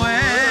me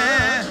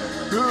where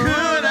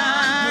could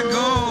I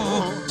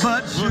go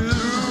but you.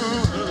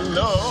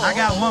 I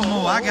got one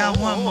more. I got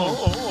one more.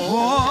 Oh,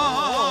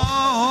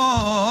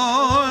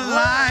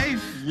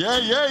 life.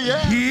 Yeah.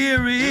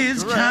 Here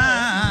is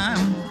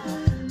time.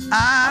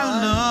 I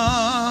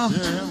love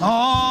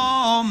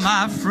all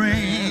my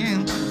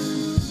friends.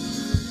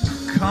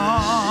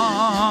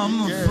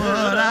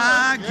 Comfort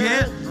I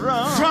get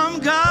from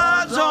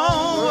God's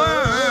own word.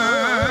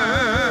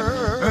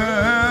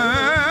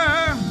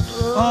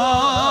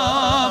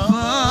 Oh,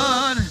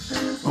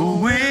 but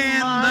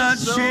when the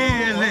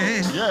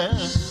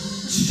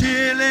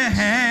chilly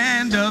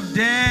hand of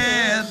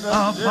death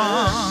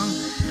upon,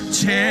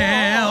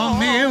 tell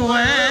me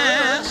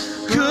where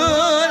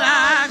could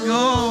I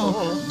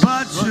go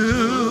but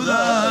to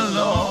the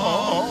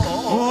Lord.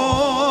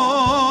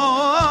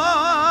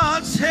 Oh,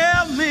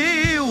 tell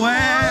me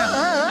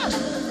where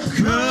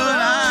could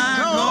I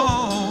go?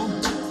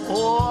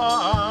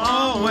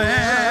 Oh,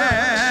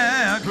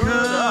 where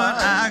could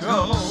I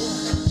go?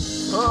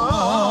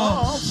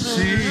 Oh,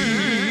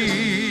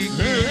 seeking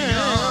a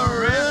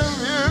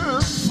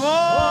refuge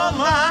for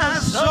my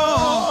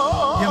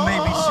soul. You may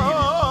be seated.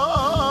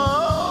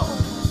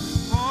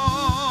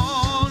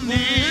 Oh,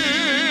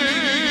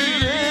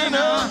 needing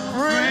a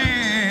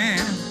friend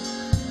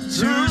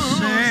to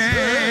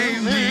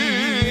save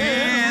me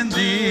in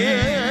the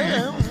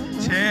end.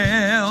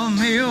 Tell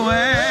me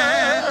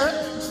where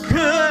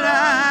could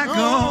I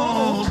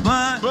go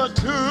but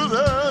to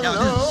the y'all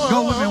just go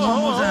with me one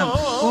more time.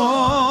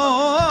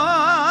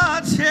 Oh,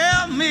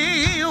 tell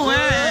me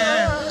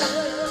where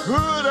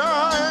could I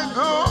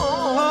go?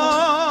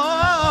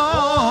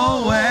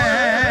 oh,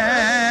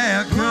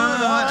 where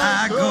could I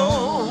go?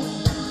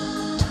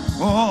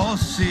 Oh,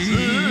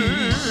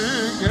 seeking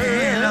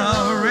a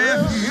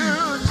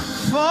refuge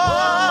for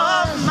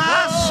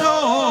my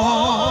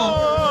soul.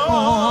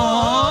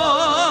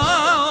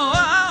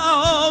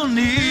 Oh,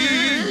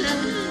 needing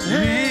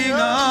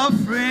a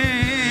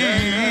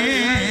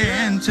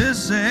friend to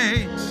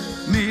save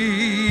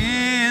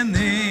me in the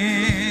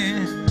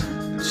end.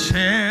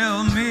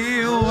 Tell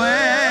me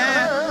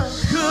where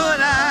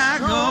could I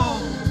go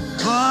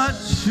but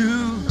to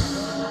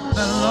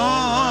the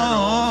Lord.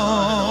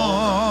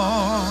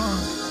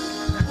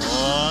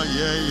 Oh,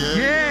 yeah.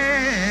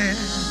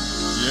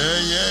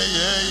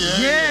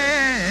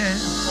 Yeah.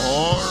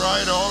 All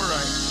right.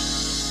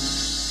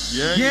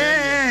 Yeah.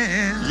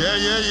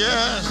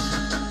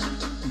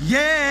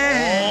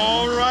 Yeah.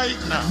 All right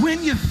now.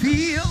 When you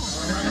feel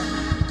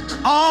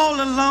all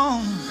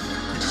alone,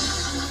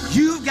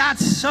 you've got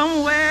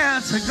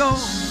somewhere to go.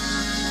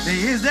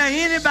 Is there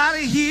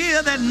anybody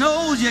here that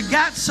knows you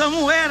got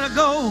somewhere to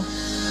go?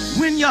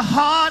 When your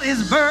heart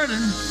is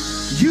burdened,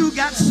 you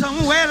got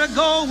somewhere to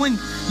go. When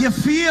you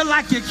feel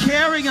like you're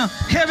carrying a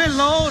heavy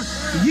load,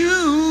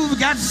 you've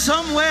got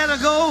somewhere to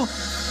go.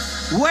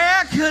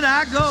 Where could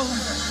I go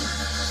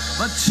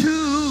but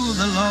to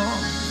the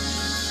Lord?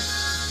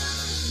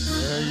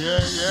 Yeah.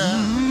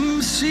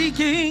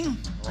 Seeking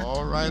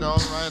All right. a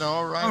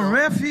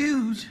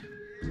refuge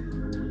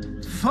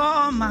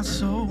for my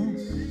soul.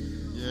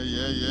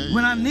 Yeah.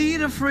 When I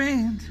need a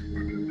friend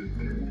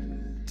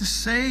to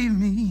save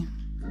me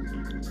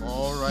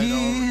All right.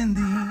 in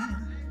the end.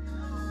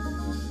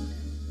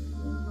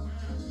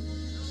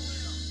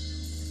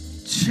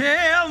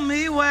 Tell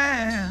me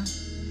where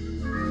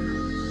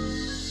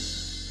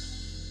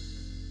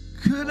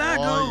could I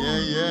go Oh,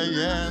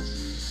 yeah.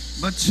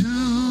 but to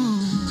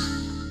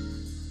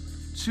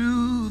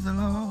the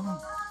Lord.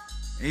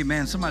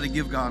 Amen. Somebody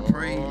give God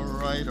praise. All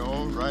right.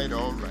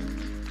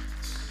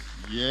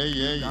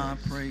 Yeah. God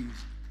praise.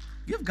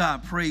 Give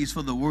God praise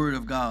for the word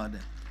of God.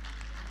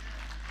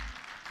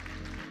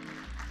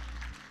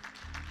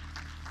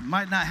 You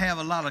might not have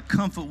a lot of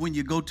comfort when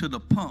you go to the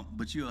pump,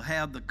 but you'll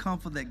have the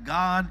comfort that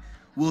God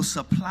will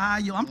supply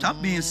you. I'm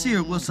talking being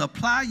serious. Will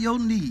supply your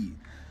need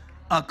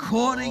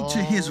according to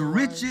his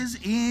riches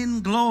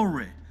in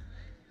glory.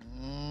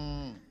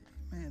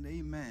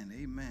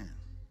 Amen.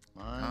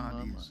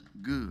 God is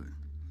good.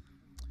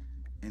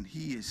 And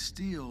he is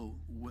still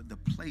the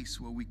place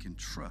where we can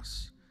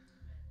trust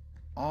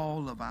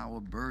all of our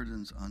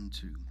burdens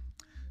unto.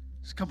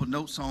 Just a couple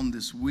notes on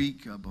this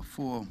week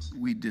before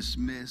we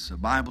dismiss.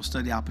 Bible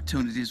study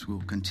opportunities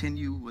will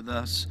continue with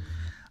us,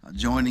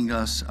 joining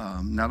us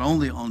not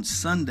only on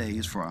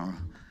Sundays for our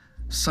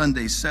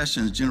Sunday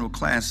sessions, general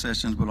class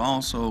sessions, but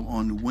also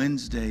on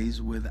Wednesdays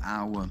with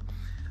our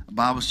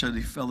Bible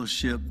study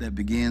fellowship that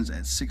begins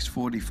at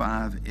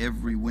 6:45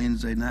 every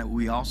Wednesday night.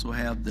 We also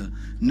have the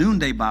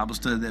noonday Bible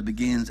study that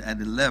begins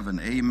at 11.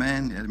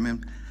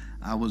 Amen.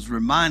 I was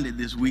reminded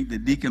this week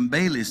that Deacon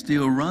Bailey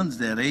still runs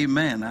that.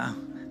 Amen.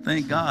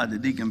 Thank God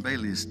that Deacon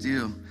Bailey is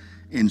still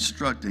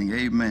instructing.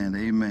 Amen.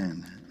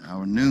 Amen.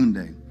 Our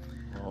noonday.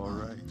 All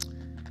right.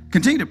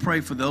 Continue to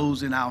pray for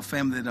those in our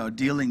family that are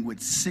dealing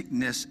with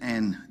sickness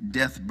and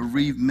death,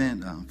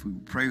 bereavement. We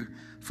pray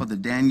for the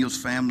Daniels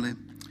family.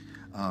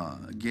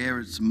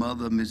 Garrett's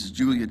mother, Mrs.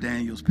 Julia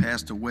Daniels,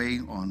 passed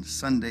away on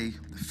Sunday,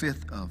 the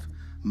 5th of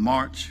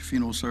March.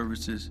 Funeral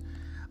services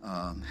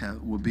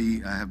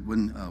have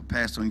been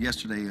passed on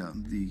yesterday,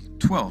 the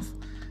 12th,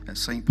 at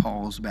St.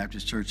 Paul's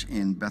Baptist Church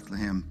in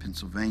Bethlehem,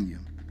 Pennsylvania.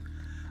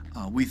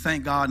 We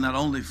thank God not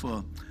only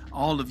for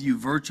all of you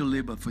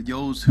virtually, but for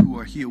those who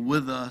are here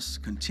with us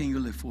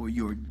continually for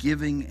your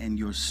giving and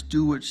your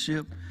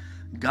stewardship.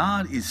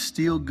 God is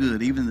still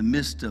good. Even in the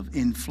midst of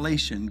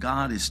inflation,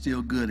 God is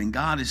still good, and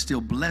God is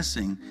still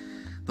blessing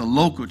the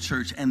local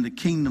church and the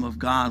kingdom of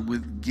God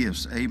with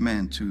gifts,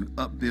 amen, to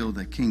upbuild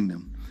the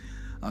kingdom.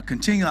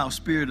 Continue our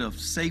spirit of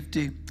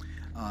safety.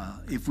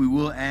 If we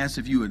will ask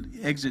if you would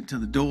exit to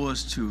the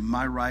doors to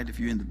my right if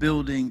you're in the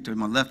building, to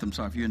my left, I'm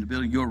sorry, if you're in the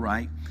building, you're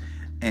right.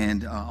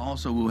 And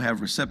also we'll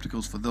have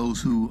receptacles for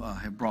those who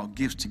have brought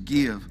gifts to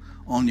give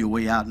on your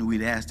way out, and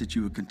we'd ask that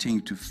you would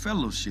continue to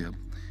fellowship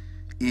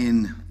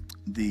on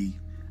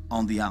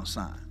the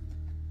outside.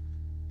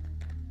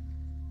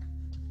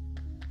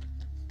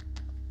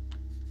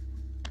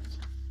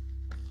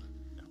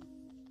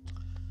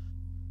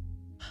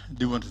 I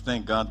do want to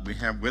thank God we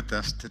have with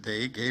us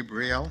today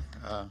Gabriel.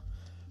 I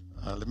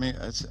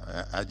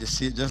just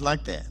see it just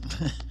like that.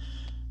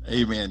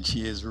 Amen.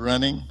 She is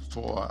running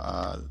for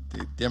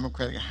the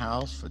Democratic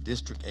House for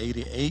District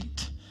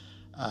 88.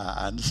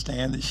 I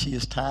understand that she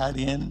is tied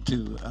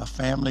into a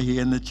family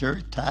here in the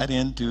church, tied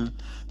into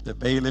the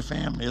Bailey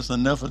family. It's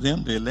enough of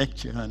them to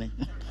elect you, honey.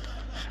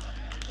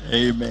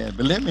 Amen.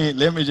 But let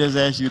me just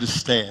ask you to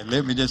stand.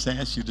 Let me just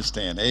ask you to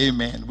stand.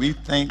 Amen. We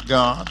thank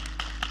God.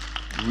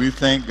 We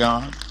thank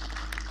God.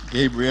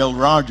 Gabriel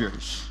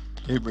Rogers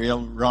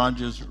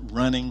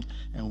running,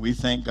 and we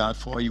thank God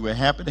for you. We're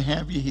happy to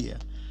have you here.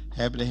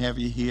 Happy to have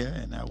you here,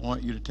 and I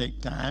want you to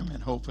take time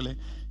and hopefully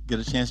get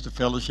a chance to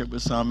fellowship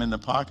with some in the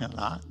parking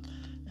lot.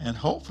 And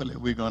hopefully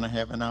we're going to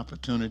have an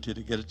opportunity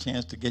to get a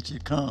chance to get you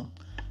to come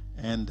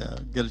and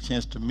get a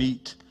chance to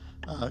meet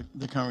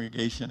the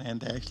congregation and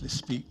to actually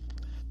speak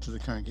to the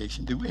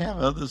congregation. Do we have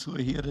others who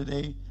are here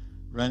today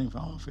running for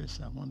office?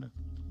 I want to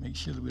make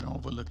sure that we don't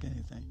overlook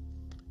anything.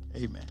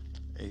 Amen.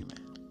 Amen.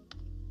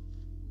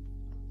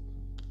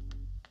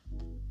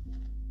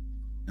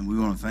 And we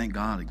want to thank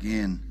God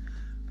again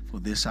for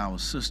this, our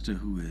sister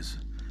who is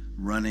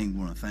running. We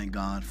want to thank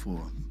God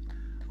for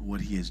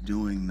what he is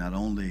doing, not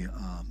only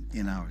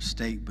in our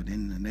state, but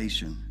in the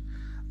nation,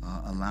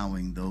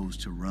 allowing those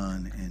to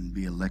run and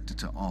be elected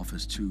to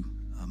office to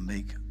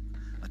make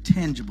a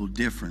tangible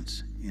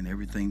difference in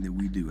everything that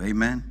we do.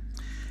 Amen.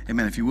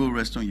 Amen. If you will,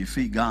 rest on your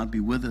feet. God be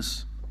with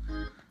us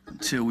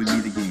until we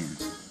meet again.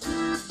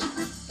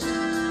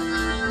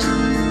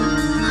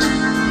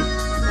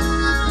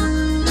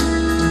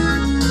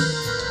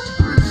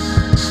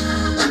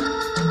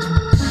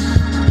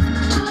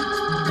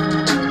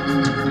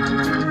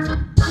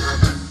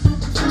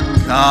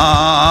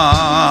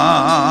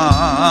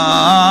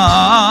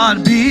 God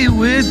be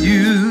with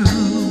you.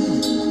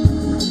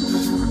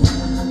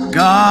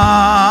 God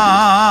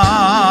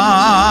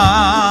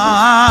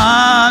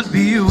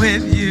be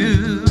with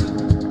you.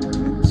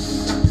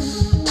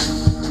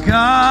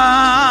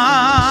 God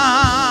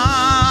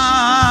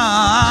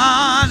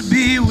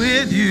be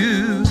with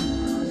you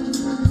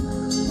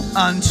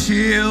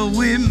until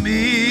we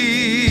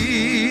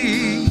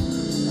meet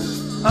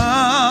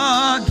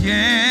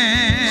again.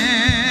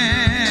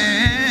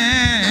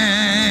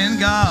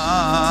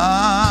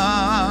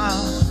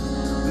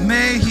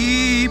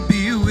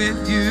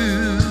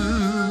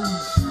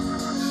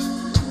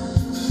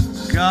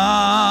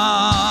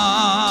 God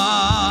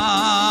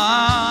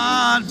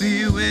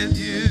be with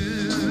you.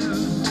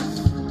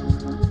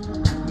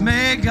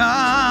 May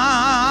God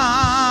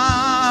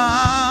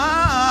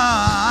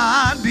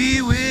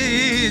be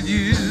with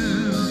you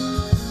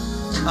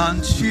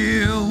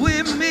until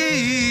we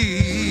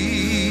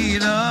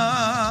meet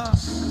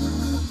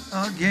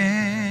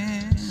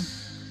again.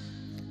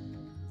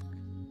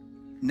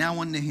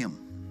 Now unto him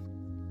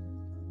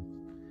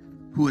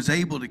who is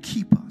able to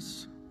keep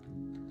us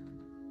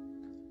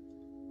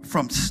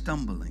from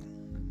stumbling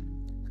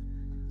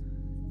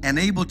and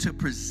able to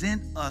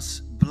present us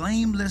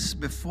blameless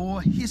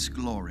before his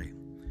glory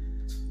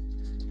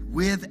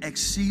with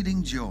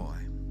exceeding joy.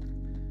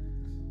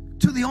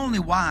 To the only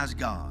wise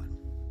God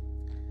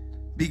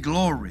be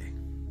glory,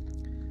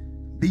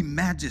 be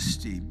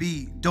majesty,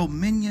 be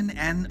dominion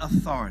and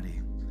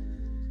authority,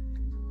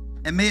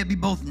 and may it be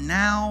both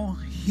now,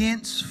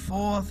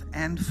 henceforth,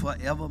 and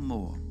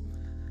forevermore.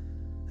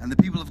 And the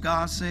people of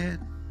God said,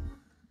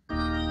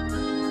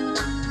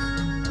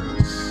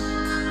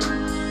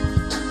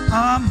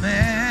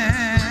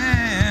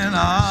 Amen, amen,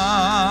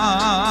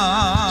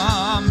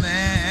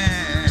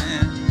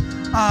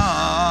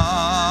 amen.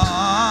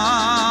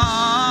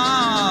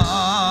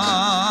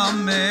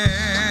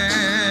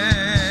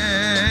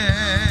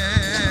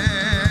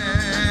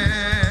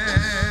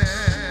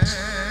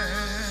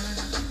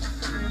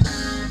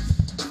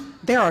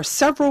 there are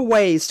several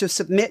ways to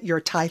submit your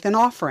tithe and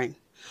offering.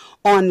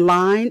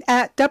 Online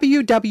at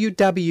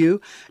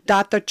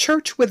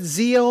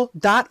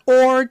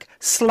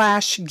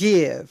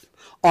www.thechurchwithzeal.org/give,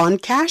 on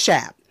Cash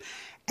App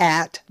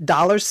at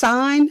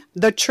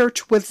 $The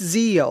Church with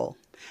Zeal,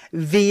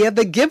 via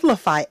the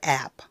Givelify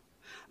app,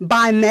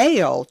 by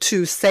mail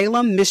to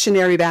Salem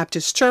Missionary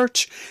Baptist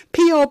Church,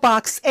 P.O.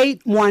 Box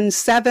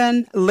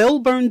 817,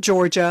 Lilburn,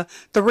 Georgia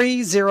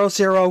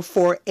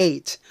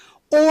 30048,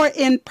 or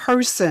in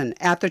person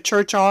at the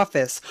church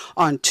office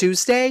on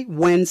Tuesday,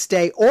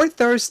 Wednesday, or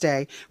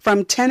Thursday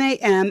from 10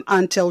 a.m.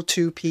 until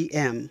 2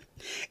 p.m.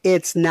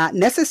 It's not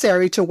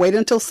necessary to wait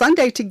until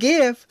Sunday to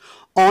give.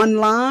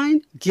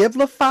 Online,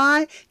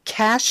 Givelify,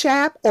 Cash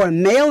App, or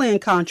mail-in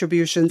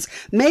contributions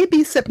may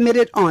be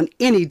submitted on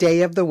any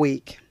day of the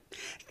week.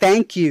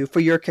 Thank you for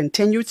your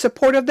continued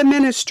support of the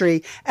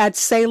ministry at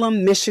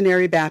Salem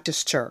Missionary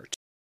Baptist Church.